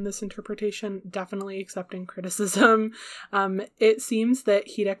wrong in this interpretation, definitely accepting criticism. It seems that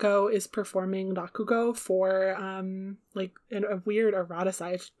Hideko is performing Rakugo for like a weird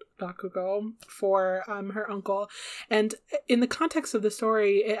eroticized Rakugo for her uncle, and in the context of the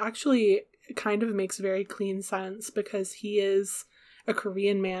story, it actually kind of makes very clean sense because he is a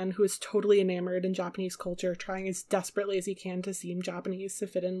Korean man who is totally enamored in Japanese culture, trying as desperately as he can to seem Japanese, to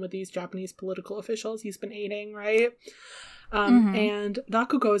fit in with these Japanese political officials he's been aiding, right? And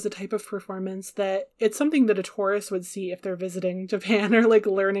Rakugo is a type of performance that it's something that a tourist would see if they're visiting Japan or like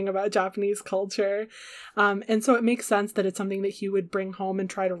learning about Japanese culture. And so it makes sense that it's something that he would bring home and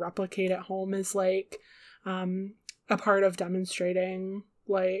try to replicate at home as like a part of demonstrating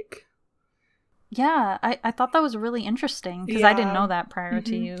like... Yeah, I thought that was really interesting because I didn't know that prior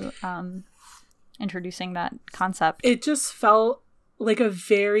to you introducing that concept. It just felt like a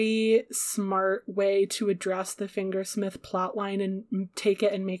very smart way to address the Fingersmith plotline and take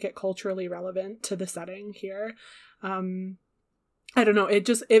it and make it culturally relevant to the setting here. I don't know,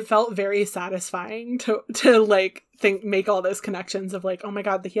 it felt very satisfying to like make all those connections of like, oh my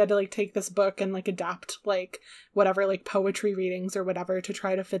god, he had to like take this book and like adapt like whatever like poetry readings or whatever to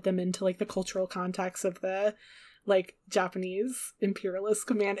try to fit them into like the cultural context of the like Japanese imperialist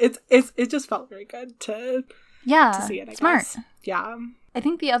command. It just felt very good to see it, I smart. guess. Yeah. I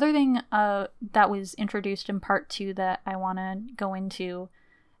think the other thing that was introduced in part 2 that I want to go into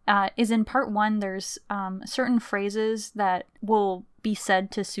is in part 1, there's certain phrases that will be said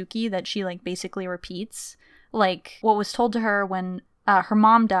to Suki that she like basically repeats. Like what was told to her when her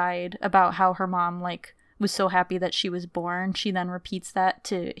mom died, about how her mom like was so happy that she was born. She then repeats that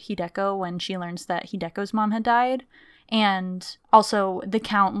to Hideko when she learns that Hideko's mom had died. And also the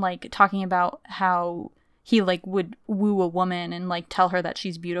Count like talking about how he like would woo a woman and like tell her that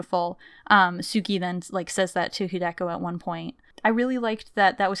she's beautiful. Suki then like says that to Hideko at one point. I really liked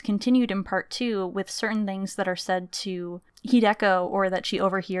that was continued in part 2 with certain things that are said to Hideko or that she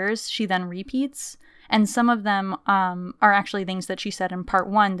overhears, she then repeats. And some of them are actually things that she said in part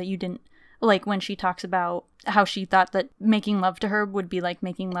 1 that you didn't, like when she talks about how she thought that making love to her would be like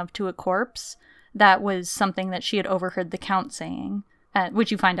making love to a corpse. That was something that she had overheard the Count saying, which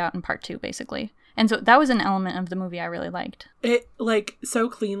you find out in part 2, basically. And so that was an element of the movie I really liked. It like so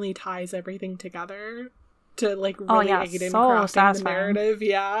cleanly ties everything together to like really aid in so crafting satisfying. the narrative.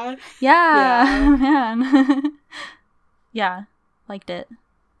 Yeah, man. Yeah, liked it.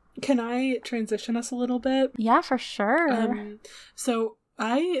 Can I transition us a little bit? Yeah, for sure. So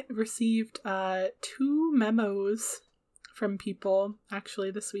I received 2 memos from people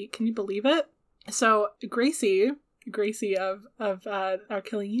actually this week. Can you believe it? So Gracie of our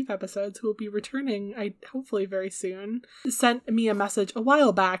Killing Eve episodes, who will be returning hopefully very soon, sent me a message a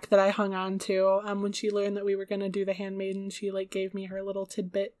while back that I hung on to when she learned that we were going to do The Handmaiden. She like gave me her little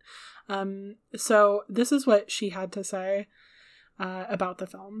tidbit. So this is what she had to say about the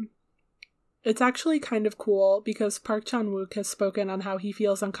film. It's actually kind of cool because Park Chan-wook has spoken on how he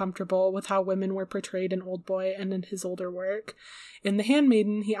feels uncomfortable with how women were portrayed in Old Boy and in his older work. In The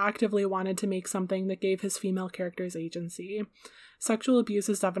Handmaiden, he actively wanted to make something that gave his female characters agency. Sexual abuse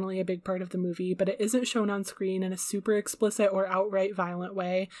is definitely a big part of the movie, but it isn't shown on screen in a super explicit or outright violent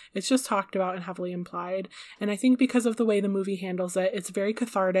way. It's just talked about and heavily implied. And I think because of the way the movie handles it, it's very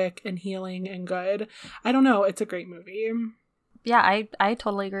cathartic and healing and good. I don't know, it's a great movie. Yeah, I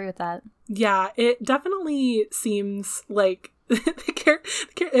totally agree with that. Yeah, it definitely seems like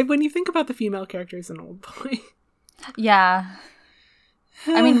when you think about the female characters in Old Boy. Yeah.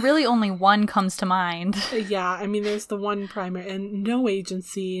 I mean, really only one comes to mind. Yeah, I mean, there's the one primary, and no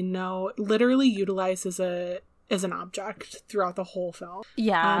agency, literally utilized as an object throughout the whole film.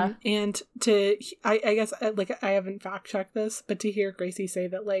 Yeah. And I guess, like, I haven't fact-checked this, but to hear Gracie say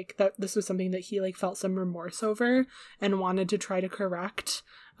that, like, that this was something that he, like, felt some remorse over and wanted to try to correct,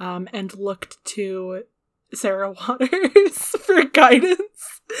 and looked to Sarah Waters for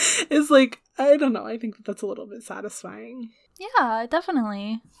guidance is, like, I don't know, I think that's a little bit satisfying. Yeah,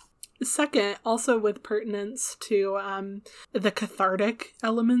 definitely. Second, also with pertinence to the cathartic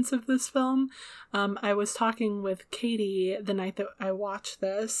elements of this film, I was talking with Katie the night that I watched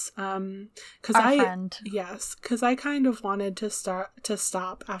this. Because I kind of wanted to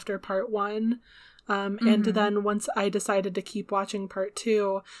stop after part 1. And then once I decided to keep watching part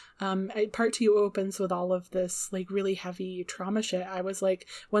 2, part 2 opens with all of this like really heavy trauma shit. I was like,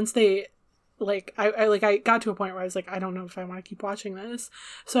 once they I got to a point where I was like, I don't know if I want to keep watching this.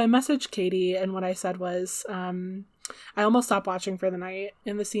 So I messaged Katie, and what I said was, I almost stopped watching for the night.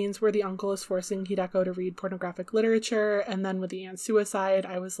 In the scenes where the uncle is forcing Hideko to read pornographic literature, and then with the aunt's suicide,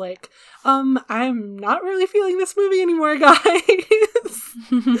 I was like, I'm not really feeling this movie anymore, guys.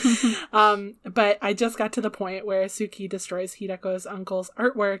 But I just got to the point where Suki destroys Hideko's uncle's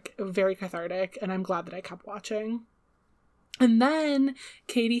artwork, very cathartic, and I'm glad that I kept watching. And then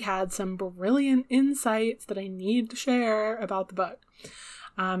Katie had some brilliant insights that I need to share about the book.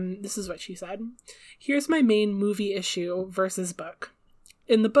 This is what she said. Here's my main movie issue versus book.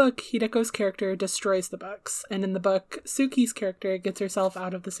 In the book, Hideko's character destroys the books, and in the book, Suki's character gets herself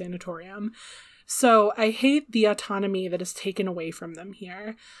out of the sanatorium. So I hate the autonomy that is taken away from them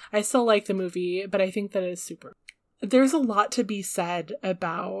here. I still like the movie, but I think that it is super. There's a lot to be said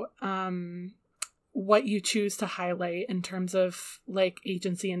about what you choose to highlight in terms of like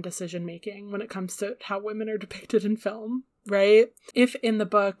agency and decision making when it comes to how women are depicted in film, right? If in the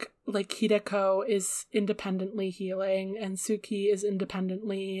book, like Hideko is independently healing and Suki is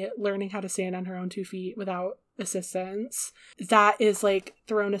independently learning how to stand on her own 2 feet without assistance, that is like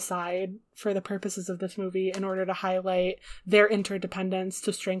thrown aside for the purposes of this movie in order to highlight their interdependence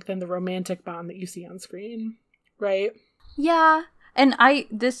to strengthen the romantic bond that you see on screen, right? Yeah. And I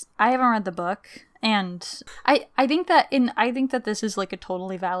haven't read the book, and I think that this is like a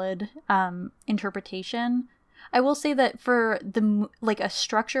totally valid interpretation. I will say that for the like a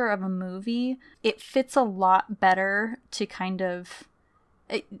structure of a movie, it fits a lot better to kind of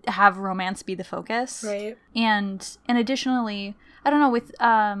have romance be the focus, right? And additionally, I don't know, with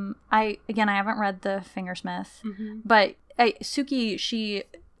I haven't read The Fingersmith, but Suki, she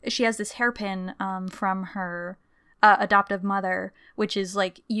has this hairpin from her adoptive mother, which is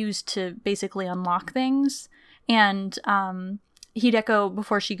like used to basically unlock things. And Hideko,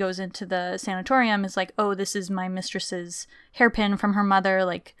 before she goes into the sanatorium, is like, oh, this is my mistress's hairpin from her mother,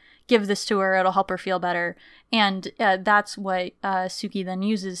 like give this to her, it'll help her feel better. And that's what Suki then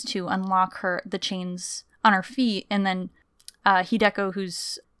uses to unlock the chains on her feet. And then Hideko,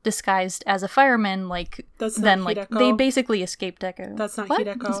 who's disguised as a fireman, like they basically escape Deku. That's not what?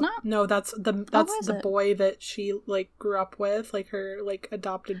 Hideko. It's not? No, that's the boy that she like grew up with, like her like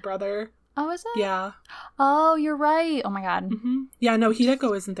adopted brother. Oh, is it? Yeah. Oh, you're right. Oh my god. Yeah, no,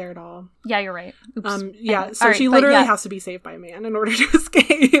 Hideko isn't there at all. Yeah, you're right. Oops. Yeah, so she literally has to be saved by a man in order to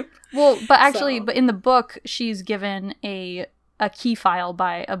escape. Well, but actually, but in the book, she's given a key file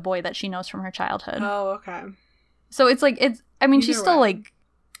by a boy that she knows from her childhood. Oh, okay. So it's like she's still like.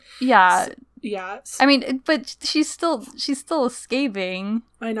 Yeah. Yeah. I mean, but she's still escaping.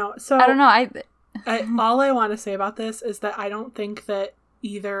 I know. So I don't know. all I want to say about this is that I don't think that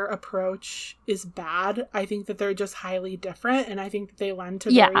either approach is bad. I think that they're just highly different, and I think that they lend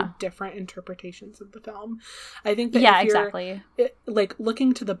to very different interpretations of the film. I think that if exactly. Like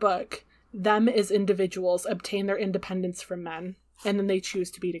looking to the book, them as individuals obtain their independence from men, and then they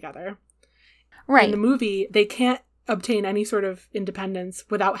choose to be together. Right. In the movie, they can't obtain any sort of independence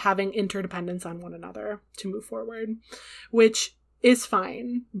without having interdependence on one another to move forward, which is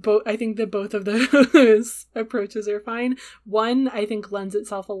fine. I think that both of those approaches are fine. One, I think, lends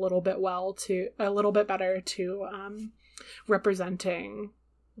itself a little bit better to representing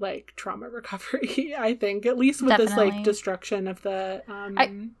like trauma recovery. I think, at least with this like destruction of the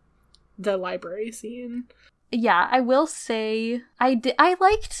library scene. Yeah, I will say I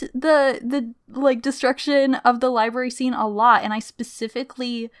liked the like destruction of the library scene a lot, and I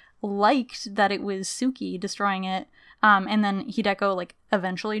specifically liked that it was Suki destroying it, and then Hideko like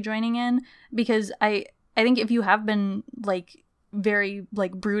eventually joining in, because I think if you have been like very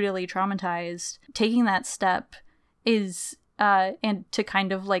like brutally traumatized, taking that step is and to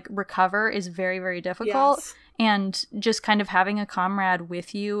kind of like recover is very, very difficult. Yes. And just kind of having a comrade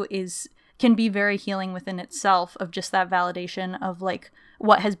with you can be very healing within itself, of just that validation of like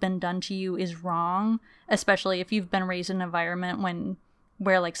what has been done to you is wrong, especially if you've been raised in an environment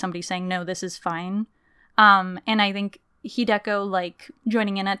where like somebody's saying, no, this is fine. And I think Hideko like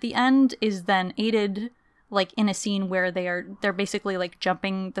joining in at the end is then aided like in a scene where they're basically like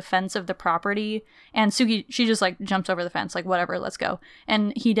jumping the fence of the property, and Suki, she just like jumps over the fence, like whatever, let's go.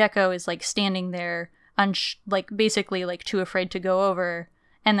 And Hideko is like standing there like basically like too afraid to go over.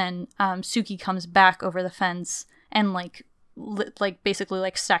 And then Suki comes back over the fence and like basically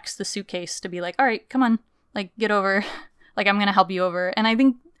like stacks the suitcase to be like, all right, come on, like get over, like I'm gonna help you over. And I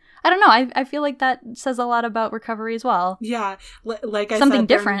think, I don't know, I feel like that says a lot about recovery as well. Yeah, like I something said,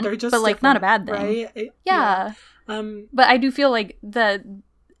 different, they're just but like not a bad thing, right? Yeah. But I do feel like the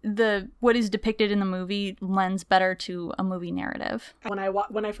what is depicted in the movie lends better to a movie narrative. When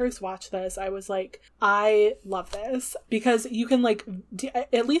I first watched this, I was like, I love this, because you can like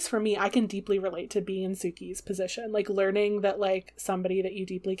at least for me, I can deeply relate to being in Suki's position, like learning that like somebody that you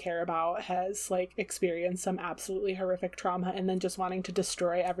deeply care about has like experienced some absolutely horrific trauma, and then just wanting to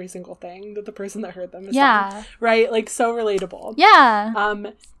destroy every single thing that the person that hurt them has done, right? Like so relatable.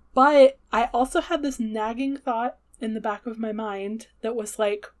 But I also had this nagging thought in the back of my mind that was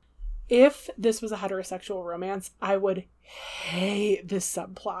like, if this was a heterosexual romance, I would hate this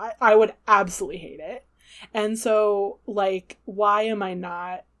subplot. I would absolutely hate it. And so, like, why am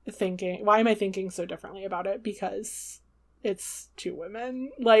I thinking so differently about it? Because it's two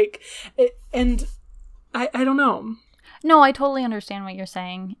women. Like, and I don't know. No, I totally understand what you're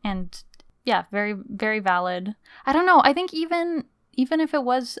saying. And yeah, very, very valid. I don't know. I think even if it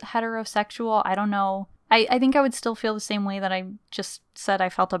was heterosexual, I don't know. I think I would still feel the same way that I just said I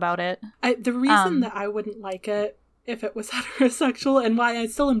felt about it. The reason that I wouldn't like it if it was heterosexual, and why I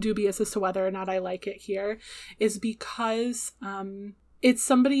still am dubious as to whether or not I like it here, is because it's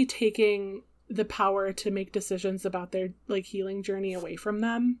somebody taking the power to make decisions about their, like, healing journey away from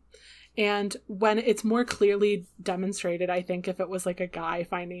them. And when it's more clearly demonstrated, I think, if it was, like, a guy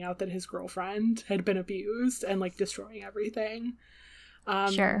finding out that his girlfriend had been abused and, like, destroying everything.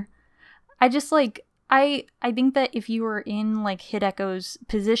 Sure. I just, like, I think that if you were in, like, Hideko's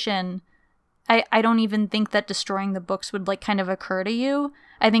position, I don't even think that destroying the books would, like, kind of occur to you.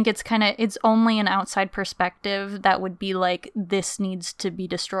 I think it's only an outside perspective that would be like, this needs to be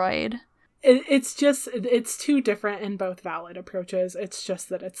destroyed. It's two different and both valid approaches. It's just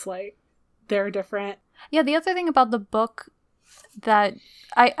that it's, like, they're different. Yeah, the other thing about the book that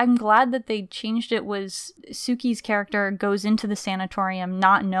I'm glad that they changed it was Suki's character goes into the sanatorium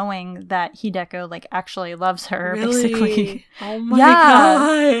not knowing that Hideko, like, actually loves her, really? Basically. Oh my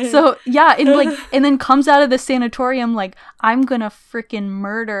god. So, yeah, and then comes out of the sanatorium like, I'm gonna freaking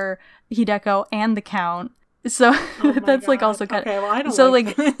murder Hideko and the Count. So that's god. Like also kind of okay. Well, I don't so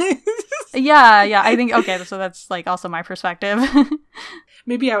like yeah. I think okay. So that's, like, also my perspective.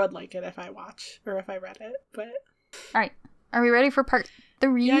 Maybe I would like it if I read it. But all right, are we ready for part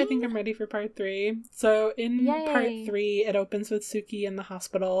 3? Yeah, I think I'm ready for part 3. So in part 3, it opens with Suki in the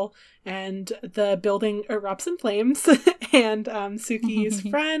hospital, and the building erupts in flames, and Suki's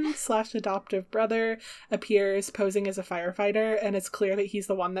friend / adoptive brother appears posing as a firefighter, and it's clear that he's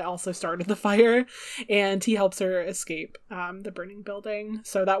the one that also started the fire, and he helps her escape the burning building.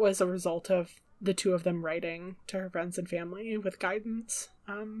 So that was a result of the two of them writing to her friends and family with guidance.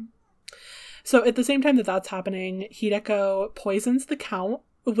 So at the same time that that's happening, Hideko poisons the Count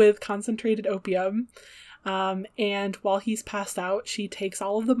with concentrated opium. And while he's passed out, she takes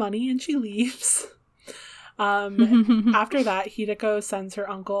all of the money and she leaves. After that, Hideko sends her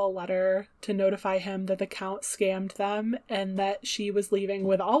uncle a letter to notify him that the Count scammed them and that she was leaving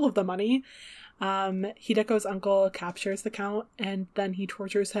with all of the money. Hideko's uncle captures the Count, and then he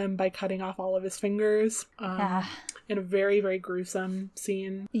tortures him by cutting off all of his fingers. In a very, very gruesome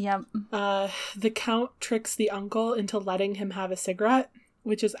scene. Yep. The Count tricks the uncle into letting him have a cigarette,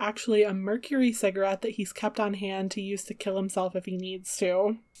 which is actually a mercury cigarette that he's kept on hand to use to kill himself if he needs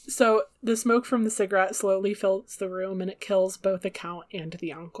to. So the smoke from the cigarette slowly fills the room, and it kills both the Count and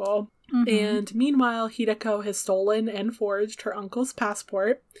the uncle. And meanwhile, Hideko has stolen and forged her uncle's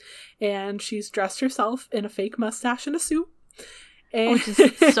passport, and she's dressed herself in a fake mustache and a suit. And which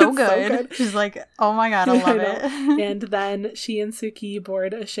is so good. She's like, oh my god, I love it. And then she and Suki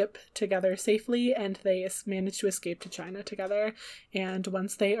board a ship together safely, and they manage to escape to China together. And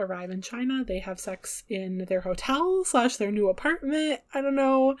once they arrive in China, they have sex in their hotel / their new apartment. I don't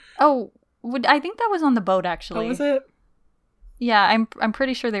know. Oh, I think that was on the boat, actually. Oh, was it? Yeah, I'm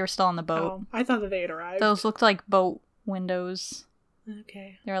pretty sure they were still on the boat. Oh, I thought that they had arrived. Those looked like boat windows.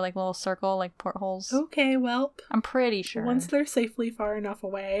 Okay. They were like little circle, like portholes. Okay, well. I'm pretty sure. Once they're safely far enough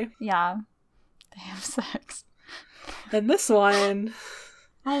away. Yeah. They have sex. And this one.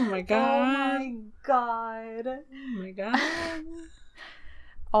 Oh my god. Oh my god. Oh my god.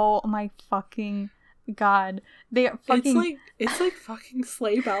 Oh my fucking god. They are fucking... It's like fucking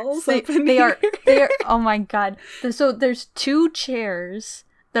sleigh bells. They are, oh my god. So there's 2 chairs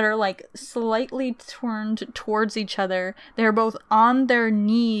that are, like, slightly turned towards each other. They're both on their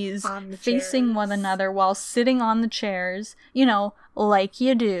knees, facing one another while sitting on the chairs. You know, like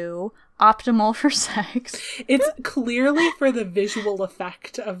you do. Optimal for sex. It's clearly for the visual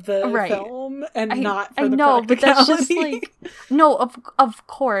effect of the film and not for the practicality. But that's just like... No, of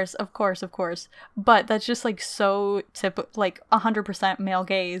course. But that's just, like, so like 100% male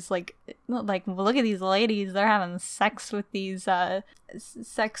gaze. Like, look at these ladies. They're having sex with these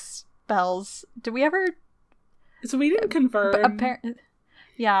sex spells. Did we ever... So we didn't confirm.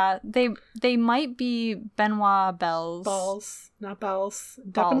 Yeah, they might be Benoit bells. Balls, not bells.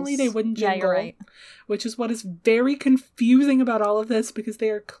 Definitely they wouldn't jingle. Yeah, you're right. Which is what is very confusing about all of this, because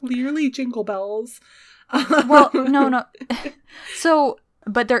they are clearly jingle bells. Well, no. So,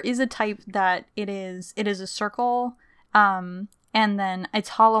 but there is a type that it is a circle, and then it's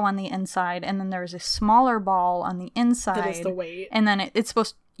hollow on the inside, and then there's a smaller ball on the inside. That is the weight. And then it's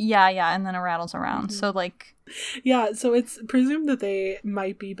supposed Yeah, and then it rattles around. Mm-hmm. So, like... Yeah, so it's presumed that they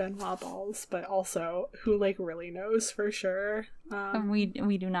might be Benoit balls, but also, who, like, really knows for sure? We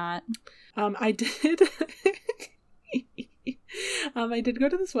do not. I did... I did go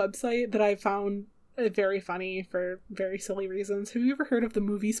to this website that I found very funny for very silly reasons. Have you ever heard of the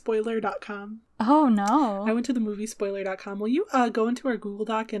moviespoiler.com? Oh, no. I went to the moviespoiler.com. Will you go into our Google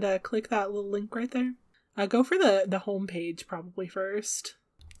Doc and click that little link right there? Go for the homepage probably first.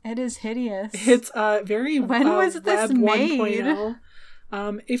 It is hideous. It's very when was this Web made?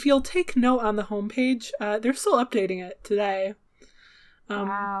 1.0. If you'll take note on the homepage, they're still updating it today.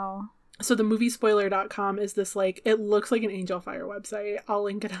 Wow. So the moviespoiler.com is this, like, it looks like an Angel Fire website. I'll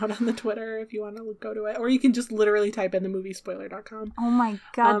link it out on the Twitter if you want to go to it. Or you can just literally type in the moviespoiler.com. Oh my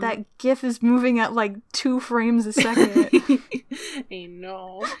god, that GIF is moving at like 2 frames a second. I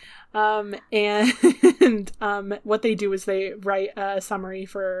know. And what they do is they write a summary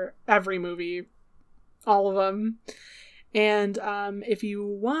for every movie. All of them. And if you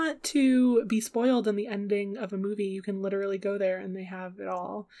want to be spoiled in the ending of a movie, you can literally go there and they have it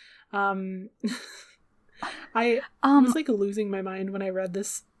all. I was like losing my mind when I read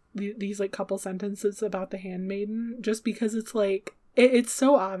these like couple sentences about The Handmaiden, just because it's like it's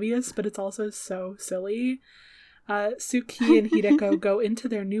so obvious, but it's also so silly. Suki and Hideko go into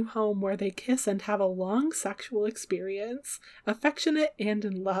their new home where they kiss and have a long sexual experience, affectionate and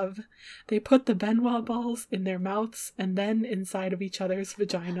in love. They put the Benoit balls in their mouths and then inside of each other's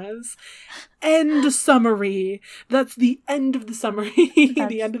vaginas. End summary. That's the end of the summary.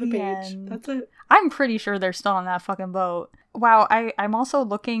 The end of the page. That's it. I'm pretty sure they're still on that fucking boat. Wow, I'm also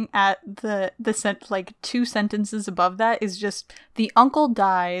looking at the 2 sentences above that is just the uncle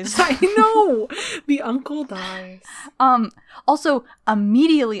dies. I know! The uncle dies. Also,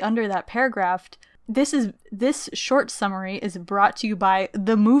 immediately under that paragraph, this short summary is brought to you by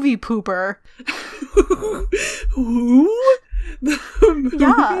the movie pooper. Who? The movie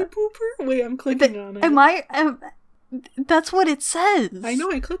pooper? Wait, I'm clicking on it. That's what it says. I know,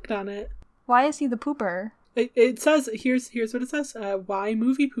 I clicked on it. Why is he the pooper? It says, here's what it says. Why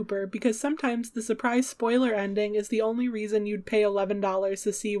movie pooper? Because sometimes the surprise spoiler ending is the only reason you'd pay $11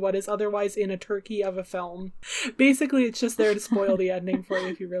 to see what is otherwise in a turkey of a film. Basically, it's just there to spoil the ending for you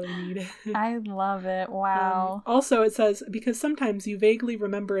if you really need it. I love it. Wow. Also, it says, because sometimes you vaguely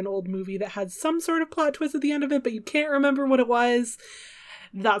remember an old movie that had some sort of plot twist at the end of it, but you can't remember what it was.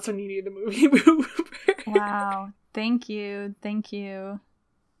 That's when you need the movie pooper. Wow. Thank you. Thank you,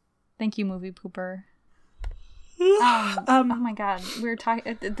 movie pooper. Oh my god, we're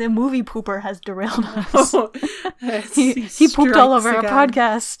talking. The movie pooper has derailed us. He pooped all over our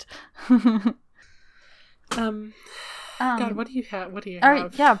podcast. God, what do you have? All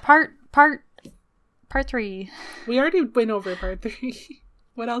right, yeah, part 3. We already went over part 3.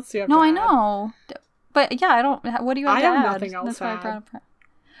 What else do you have? No, to add? I know, but yeah, I don't. What do you have to add? I have nothing else. That's why I brought up.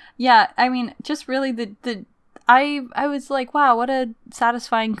 Yeah, I mean, just really the. I was like, wow, what a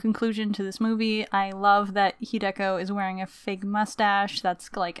satisfying conclusion to this movie. I love that Hideko is wearing a fake mustache. That's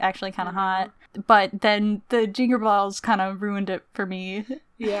like actually kind of hot. But then the Jingle Bells kind of ruined it for me.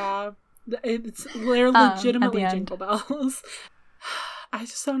 Yeah, they're legitimately Jingle Bells. I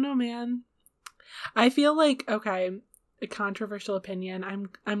just don't know, man. I feel like, okay, a controversial opinion.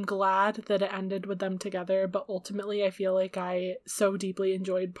 I'm glad that it ended with them together, but ultimately I feel like I so deeply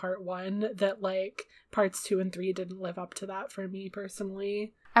enjoyed part 1 that like parts 2 and 3 didn't live up to that for me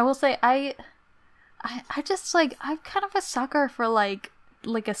personally. I will say I just like, I'm kind of a sucker for like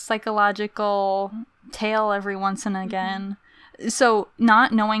a psychological tale every once and again. Mm-hmm. So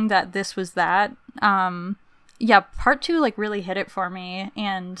not knowing that this was that, yeah, part 2 like really hit it for me,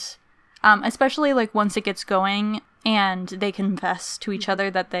 and especially like once it gets going and they confess to each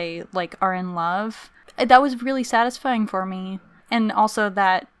other that they like are in love. That was really satisfying for me. And also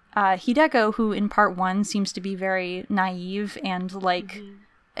that Hideko, who in part 1 seems to be very naive and like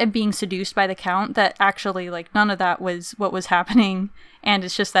being seduced by the Count, that actually like none of that was what was happening, and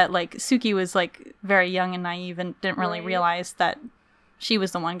it's just that like Suki was like very young and naive and didn't really realize that she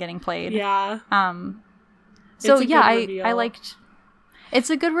was the one getting played. Yeah. So yeah, I liked. It's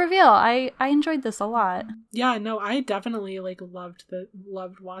a good reveal. I enjoyed this a lot. Yeah, no, I definitely like loved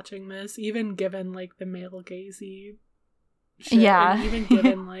watching this, even given like the male gazy shit. Yeah. And even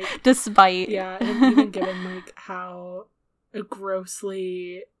given like despite. Yeah, and even given like how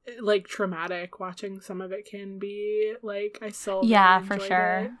grossly like traumatic watching some of it can be. Like I still yeah, really for enjoyed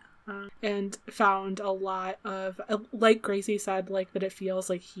sure. it. and found a lot of, like Gracie said, like that it feels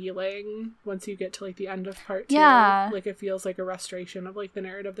like healing once you get to like the end of part 2. Yeah. Like it feels like a restoration of like the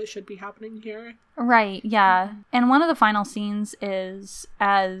narrative that should be happening here. Right, yeah. And one of the final scenes is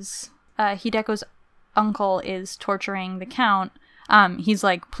as Hideko's uncle is torturing the Count. He's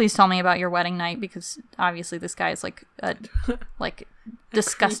like, please tell me about your wedding night, because obviously this guy is like a like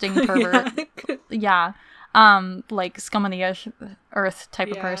disgusting pervert. Yeah. Like scum of the earth type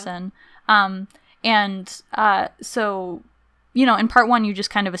of person. So, you know, in part 1 you just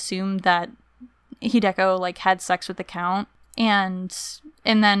kind of assume that Hideko like had sex with the Count, and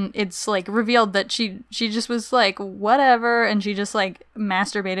then it's like revealed that she just was like whatever, and she just like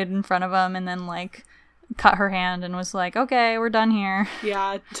masturbated in front of him and then like cut her hand and was like, okay, we're done here.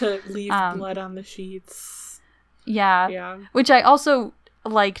 Yeah, to leave blood on the sheets. Yeah. Which I also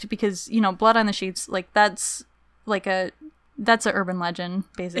liked, because, you know, blood on the sheets, like that's a urban legend,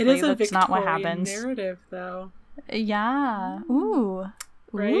 basically. It is a That's not what happens. narrative, though. Yeah. Ooh.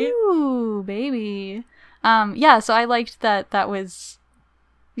 Right? Ooh, baby. Yeah, so I liked that was,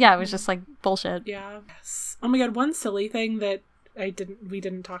 yeah, it was just like bullshit. Yeah. Yes. Oh my god, one silly thing that we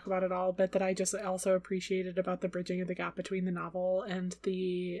didn't talk about at all, but that I just also appreciated about the bridging of the gap between the novel and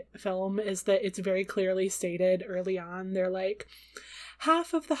the film is that it's very clearly stated early on. They're like,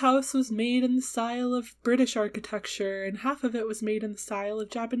 half of the house was made in the style of British architecture and half of it was made in the style of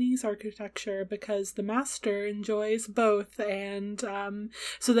Japanese architecture, because the master enjoys both. And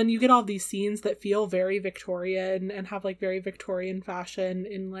so then you get all these scenes that feel very Victorian and have like very Victorian fashion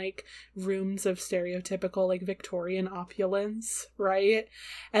in like rooms of stereotypical like Victorian opulence, right?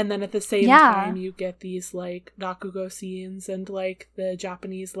 And then at the same time you get these like rakugo scenes and like the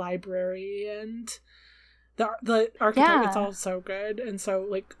Japanese library, and the architect, it's all so good, and so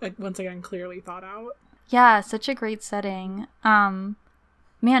like once again clearly thought out. Yeah, such a great setting. Man,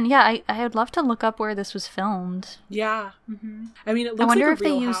 yeah, I would love to look up where this was filmed. Yeah. Mm-hmm. I mean, it looks I wonder like if a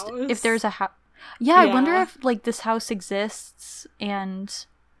real they used house. if there's a house. Yeah, I wonder if like this house exists, and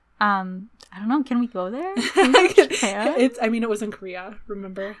I don't know, can we go there? Can we go to Japan? It was in Korea,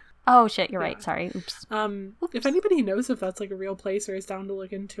 remember? Oh shit, you're right. Sorry. Oops. If anybody knows if that's like a real place or is down to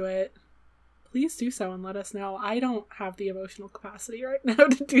look into it, please do so and let us know. I don't have the emotional capacity right now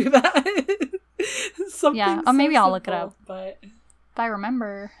to do that. Yeah, or maybe I'll look it up. But if I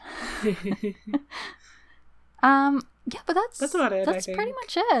remember. Yeah, but that's about it. That's pretty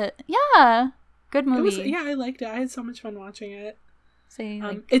much it. Yeah, good movie. I liked it. I had so much fun watching it. See,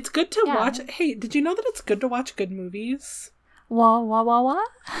 like, it's good to watch. Hey, did you know that it's good to watch good movies? What?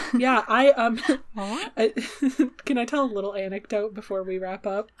 Yeah, can I tell a little anecdote before we wrap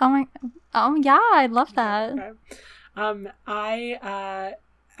up? Oh yeah, I'd love that. Okay. I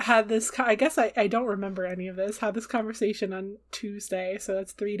had this, I guess I don't remember any of this, had this conversation on Tuesday, so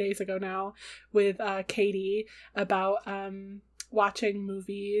that's 3 days ago now, with Katie about watching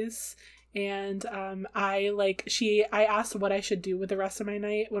movies. And I asked what I should do with the rest of my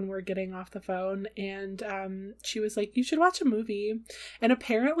night when we're getting off the phone, and she was like, you should watch a movie. And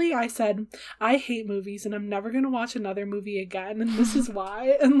apparently I said, I hate movies and I'm never gonna watch another movie again, and this is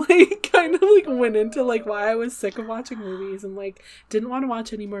why. And like kind of like went into like why I was sick of watching movies and like didn't want to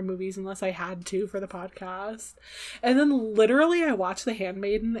watch any more movies unless I had to for the podcast. And then literally I watched The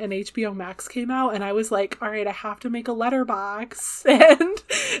Handmaiden and HBO Max came out, and I was like, all right, I have to make a letterbox and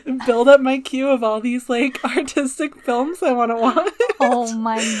build up my queue of all these like artistic films I want to watch. Oh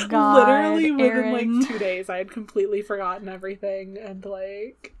my god. Literally within Erin. like 2 days I had completely forgotten everything, and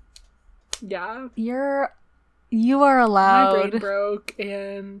like yeah. You are allowed. My brain broke,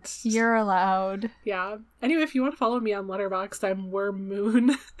 and you're allowed. Yeah. Anyway, if you want to follow me on Letterboxd, I'm Worm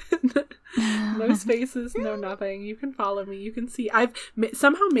Moon. No spaces, no nothing. You can follow me. You can see. I've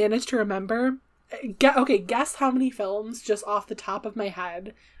somehow managed to remember. Guess how many films just off the top of my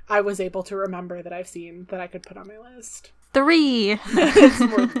head I was able to remember that I've seen that I could put on my list. 3. It's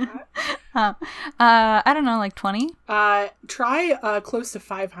more than that. I don't know, like 20? Try close to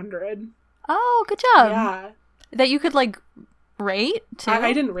 500. Oh, good job. Yeah. That you could like rate too?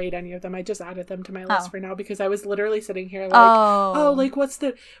 I didn't rate any of them. I just added them to my list for now because I was literally sitting here like, like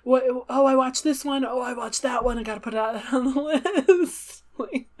I watched this one. Oh, I watched that one. I gotta put it on the list.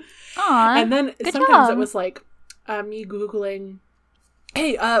 Like, Aww, and then sometimes it was like me Googling,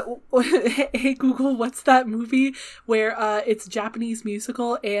 hey Google, what's that movie where it's a Japanese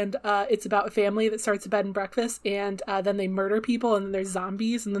musical and it's about a family that starts a bed and breakfast and then they murder people and then there's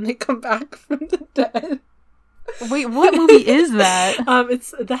zombies and then they come back from the dead. Wait, what movie is that?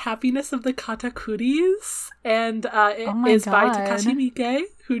 It's The Happiness of the Katakuris, and it is by Takashi Miike,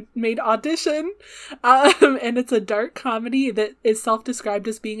 who made Audition. And it's a dark comedy that is self-described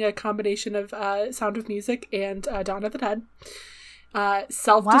as being a combination of Sound of Music and Dawn of the Dead.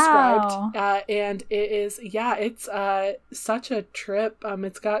 Self-described. Wow. And it is, it's such a trip.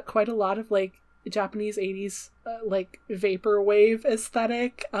 It's got quite a lot of like Japanese 80s like vaporwave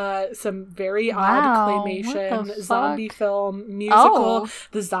aesthetic, some very odd claymation, zombie film, musical.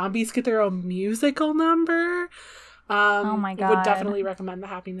 The zombies get their own musical number. Oh my god. Would definitely recommend The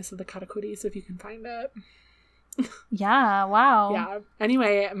Happiness of the Katakuris if you can find it. Yeah, wow. Yeah.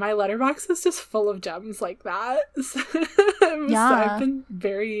 Anyway, my Letterboxd is just full of gems like that. So I've been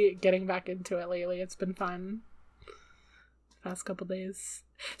getting back into it lately. It's been fun. Past couple days.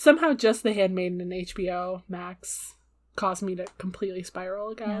 Somehow just The Handmaiden and HBO Max caused me to completely spiral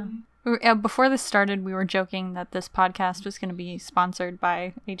again. Yeah. Before this started, we were joking that this podcast was going to be sponsored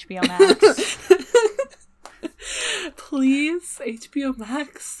by HBO Max. Please, HBO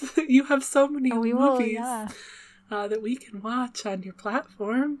Max. You have so many movies that we can watch on your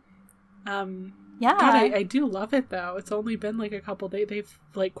platform. God, I do love it, though. It's only been like a couple days. They've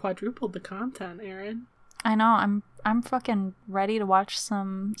like quadrupled the content, Erin. I know. I'm fucking ready to watch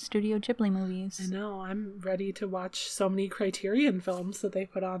some Studio Ghibli movies. I know. I'm ready to watch so many Criterion films that they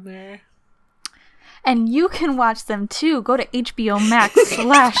put on there. And you can watch them too. Go to HBO Max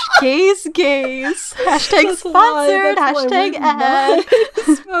 /gaysgays. Hashtag sponsored. Hashtag ad.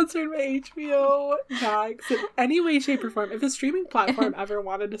 Sponsored by HBO Max. In any way, shape, or form. If a streaming platform ever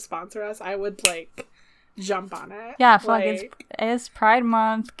wanted to sponsor us, I would like jump on it. Yeah, fuck, it's Pride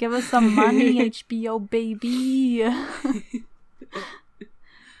Month. Give us some money, HBO baby.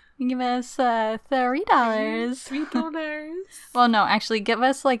 Give us $3. $3. Well, no, actually, give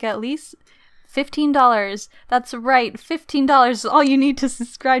us like at least $15. That's right, $15 is all you need to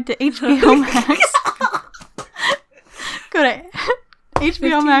subscribe to HBO Max. Go to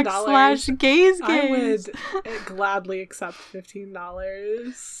HBO Max /gaysgays. I would gladly accept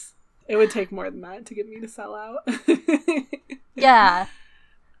 $15. It would take more than that to get me to sell out. Yeah.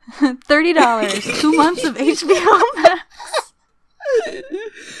 $30. 2 months of HBO Max.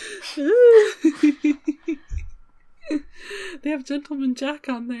 They have Gentleman Jack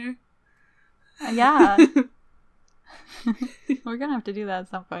on there. Yeah. We're gonna have to do that at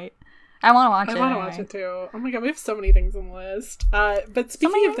some point. I want to watch it. I want to watch it too. Oh my god, we have so many things on the list. But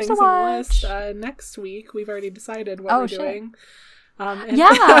speaking of things on the list, next week we've already decided what we're doing.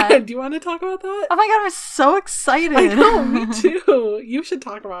 Do you want to talk about that? Oh my god, I'm so excited. I know, me too. You should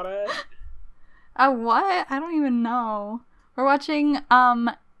talk about it. What? I don't even know. We're watching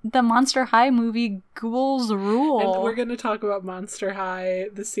the Monster High movie Ghouls Rule. And we're going to talk about Monster High,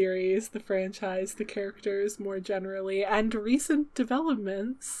 the series, the franchise, the characters more generally, and recent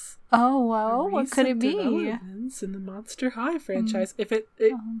developments. Oh, well, what could it be? Developments in the Monster High franchise. If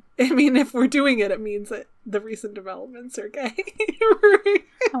we're doing it, it means that the recent developments are gay.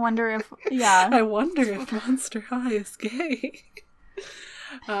 I wonder if Monster High is gay.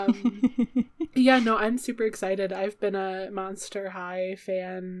 I'm super excited. I've been a Monster High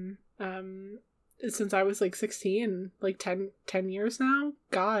fan since I was like 16, like 10 years now.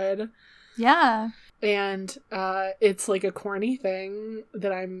 God. Yeah. And it's like a corny thing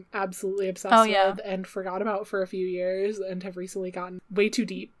that I'm absolutely obsessed with and forgot about for a few years and have recently gotten way too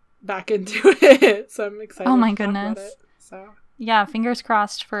deep back into it. So I'm excited to talk about it. So yeah, fingers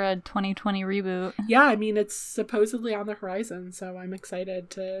crossed for a 2020 reboot. Yeah, I mean, it's supposedly on the horizon, so I'm excited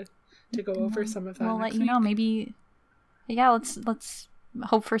to go over some of that. We'll let you know. Maybe, let's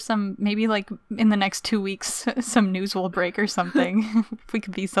hope for some, maybe like in the next 2 weeks, some news will break or something. If we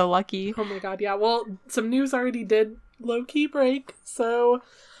could be so lucky. Oh my god, yeah. Well, some news already did low-key break, so...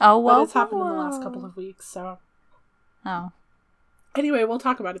 But it's happened in the last couple of weeks, so... Oh. Anyway, we'll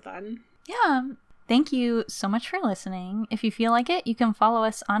talk about it then. Yeah. Thank you so much for listening. If you feel like it, you can follow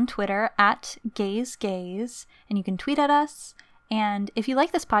us on Twitter @gaysgays, and you can tweet at us. And if you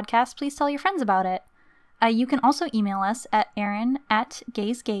like this podcast, please tell your friends about it. You can also email us at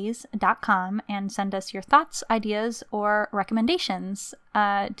erin@gaysgays.com and send us your thoughts, ideas, or recommendations.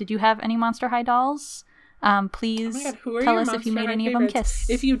 Did you have any Monster High dolls? Please tell us if you made any of them kiss.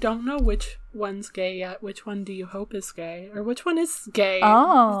 If you don't know which one's gay yet, which one do you hope is gay? Or which one is gay?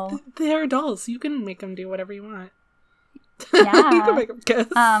 Oh. They're dolls. You can make them do whatever you want. Yeah. You can make them kiss.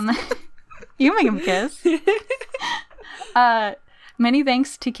 You make them kiss. Many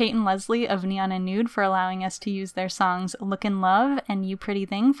thanks to Kate and Leslie of Neon and Nude for allowing us to use their songs Look in Love and You Pretty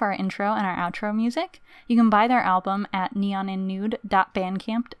Thing for our intro and our outro music. You can buy their album at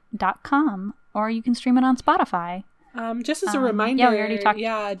neonandnude.bandcamp.com. or you can stream it on Spotify. Just as a reminder, yeah, we already talked.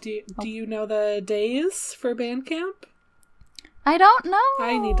 Yeah, do you know the days for Bandcamp? I don't know.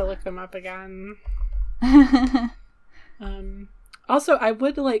 I need to look them up again. Also, I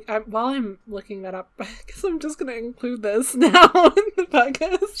would while I'm looking that up, I guess I'm just going to include this now in the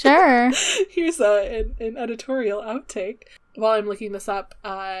podcast. Sure. Here's an editorial outtake. While I'm looking this up,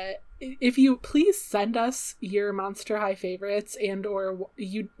 if you please send us your Monster High favorites, and or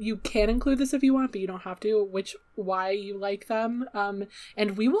you can include this if you want, but you don't have to, why you like them.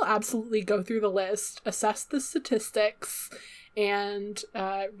 And we will absolutely go through the list, assess the statistics, and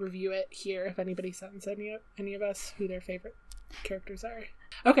review it here if anybody sends any of us who their favorite characters are.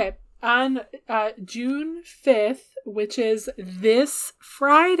 Okay, on June 5th, which is this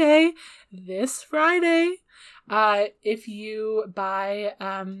Friday, if you buy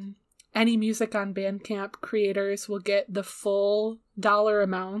any music on Bandcamp, creators will get the full dollar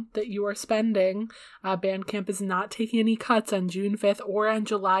amount that you are spending. Bandcamp is not taking any cuts on June 5th or on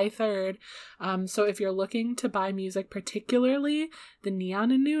July 3rd. So if you're looking to buy music, particularly the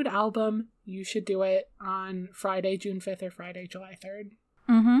Neon and Nude album, you should do it on Friday, June 5th or Friday, July 3rd.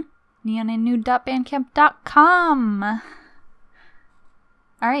 neonandnude.bandcamp.com.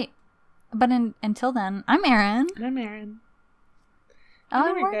 All right. But until then, I'm Erin. And I'm Erin.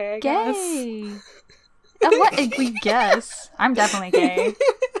 Oh, and we're gay. What? We guess. I'm definitely gay.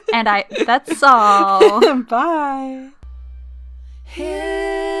 And that's all. Bye.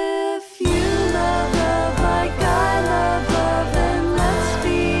 Hey.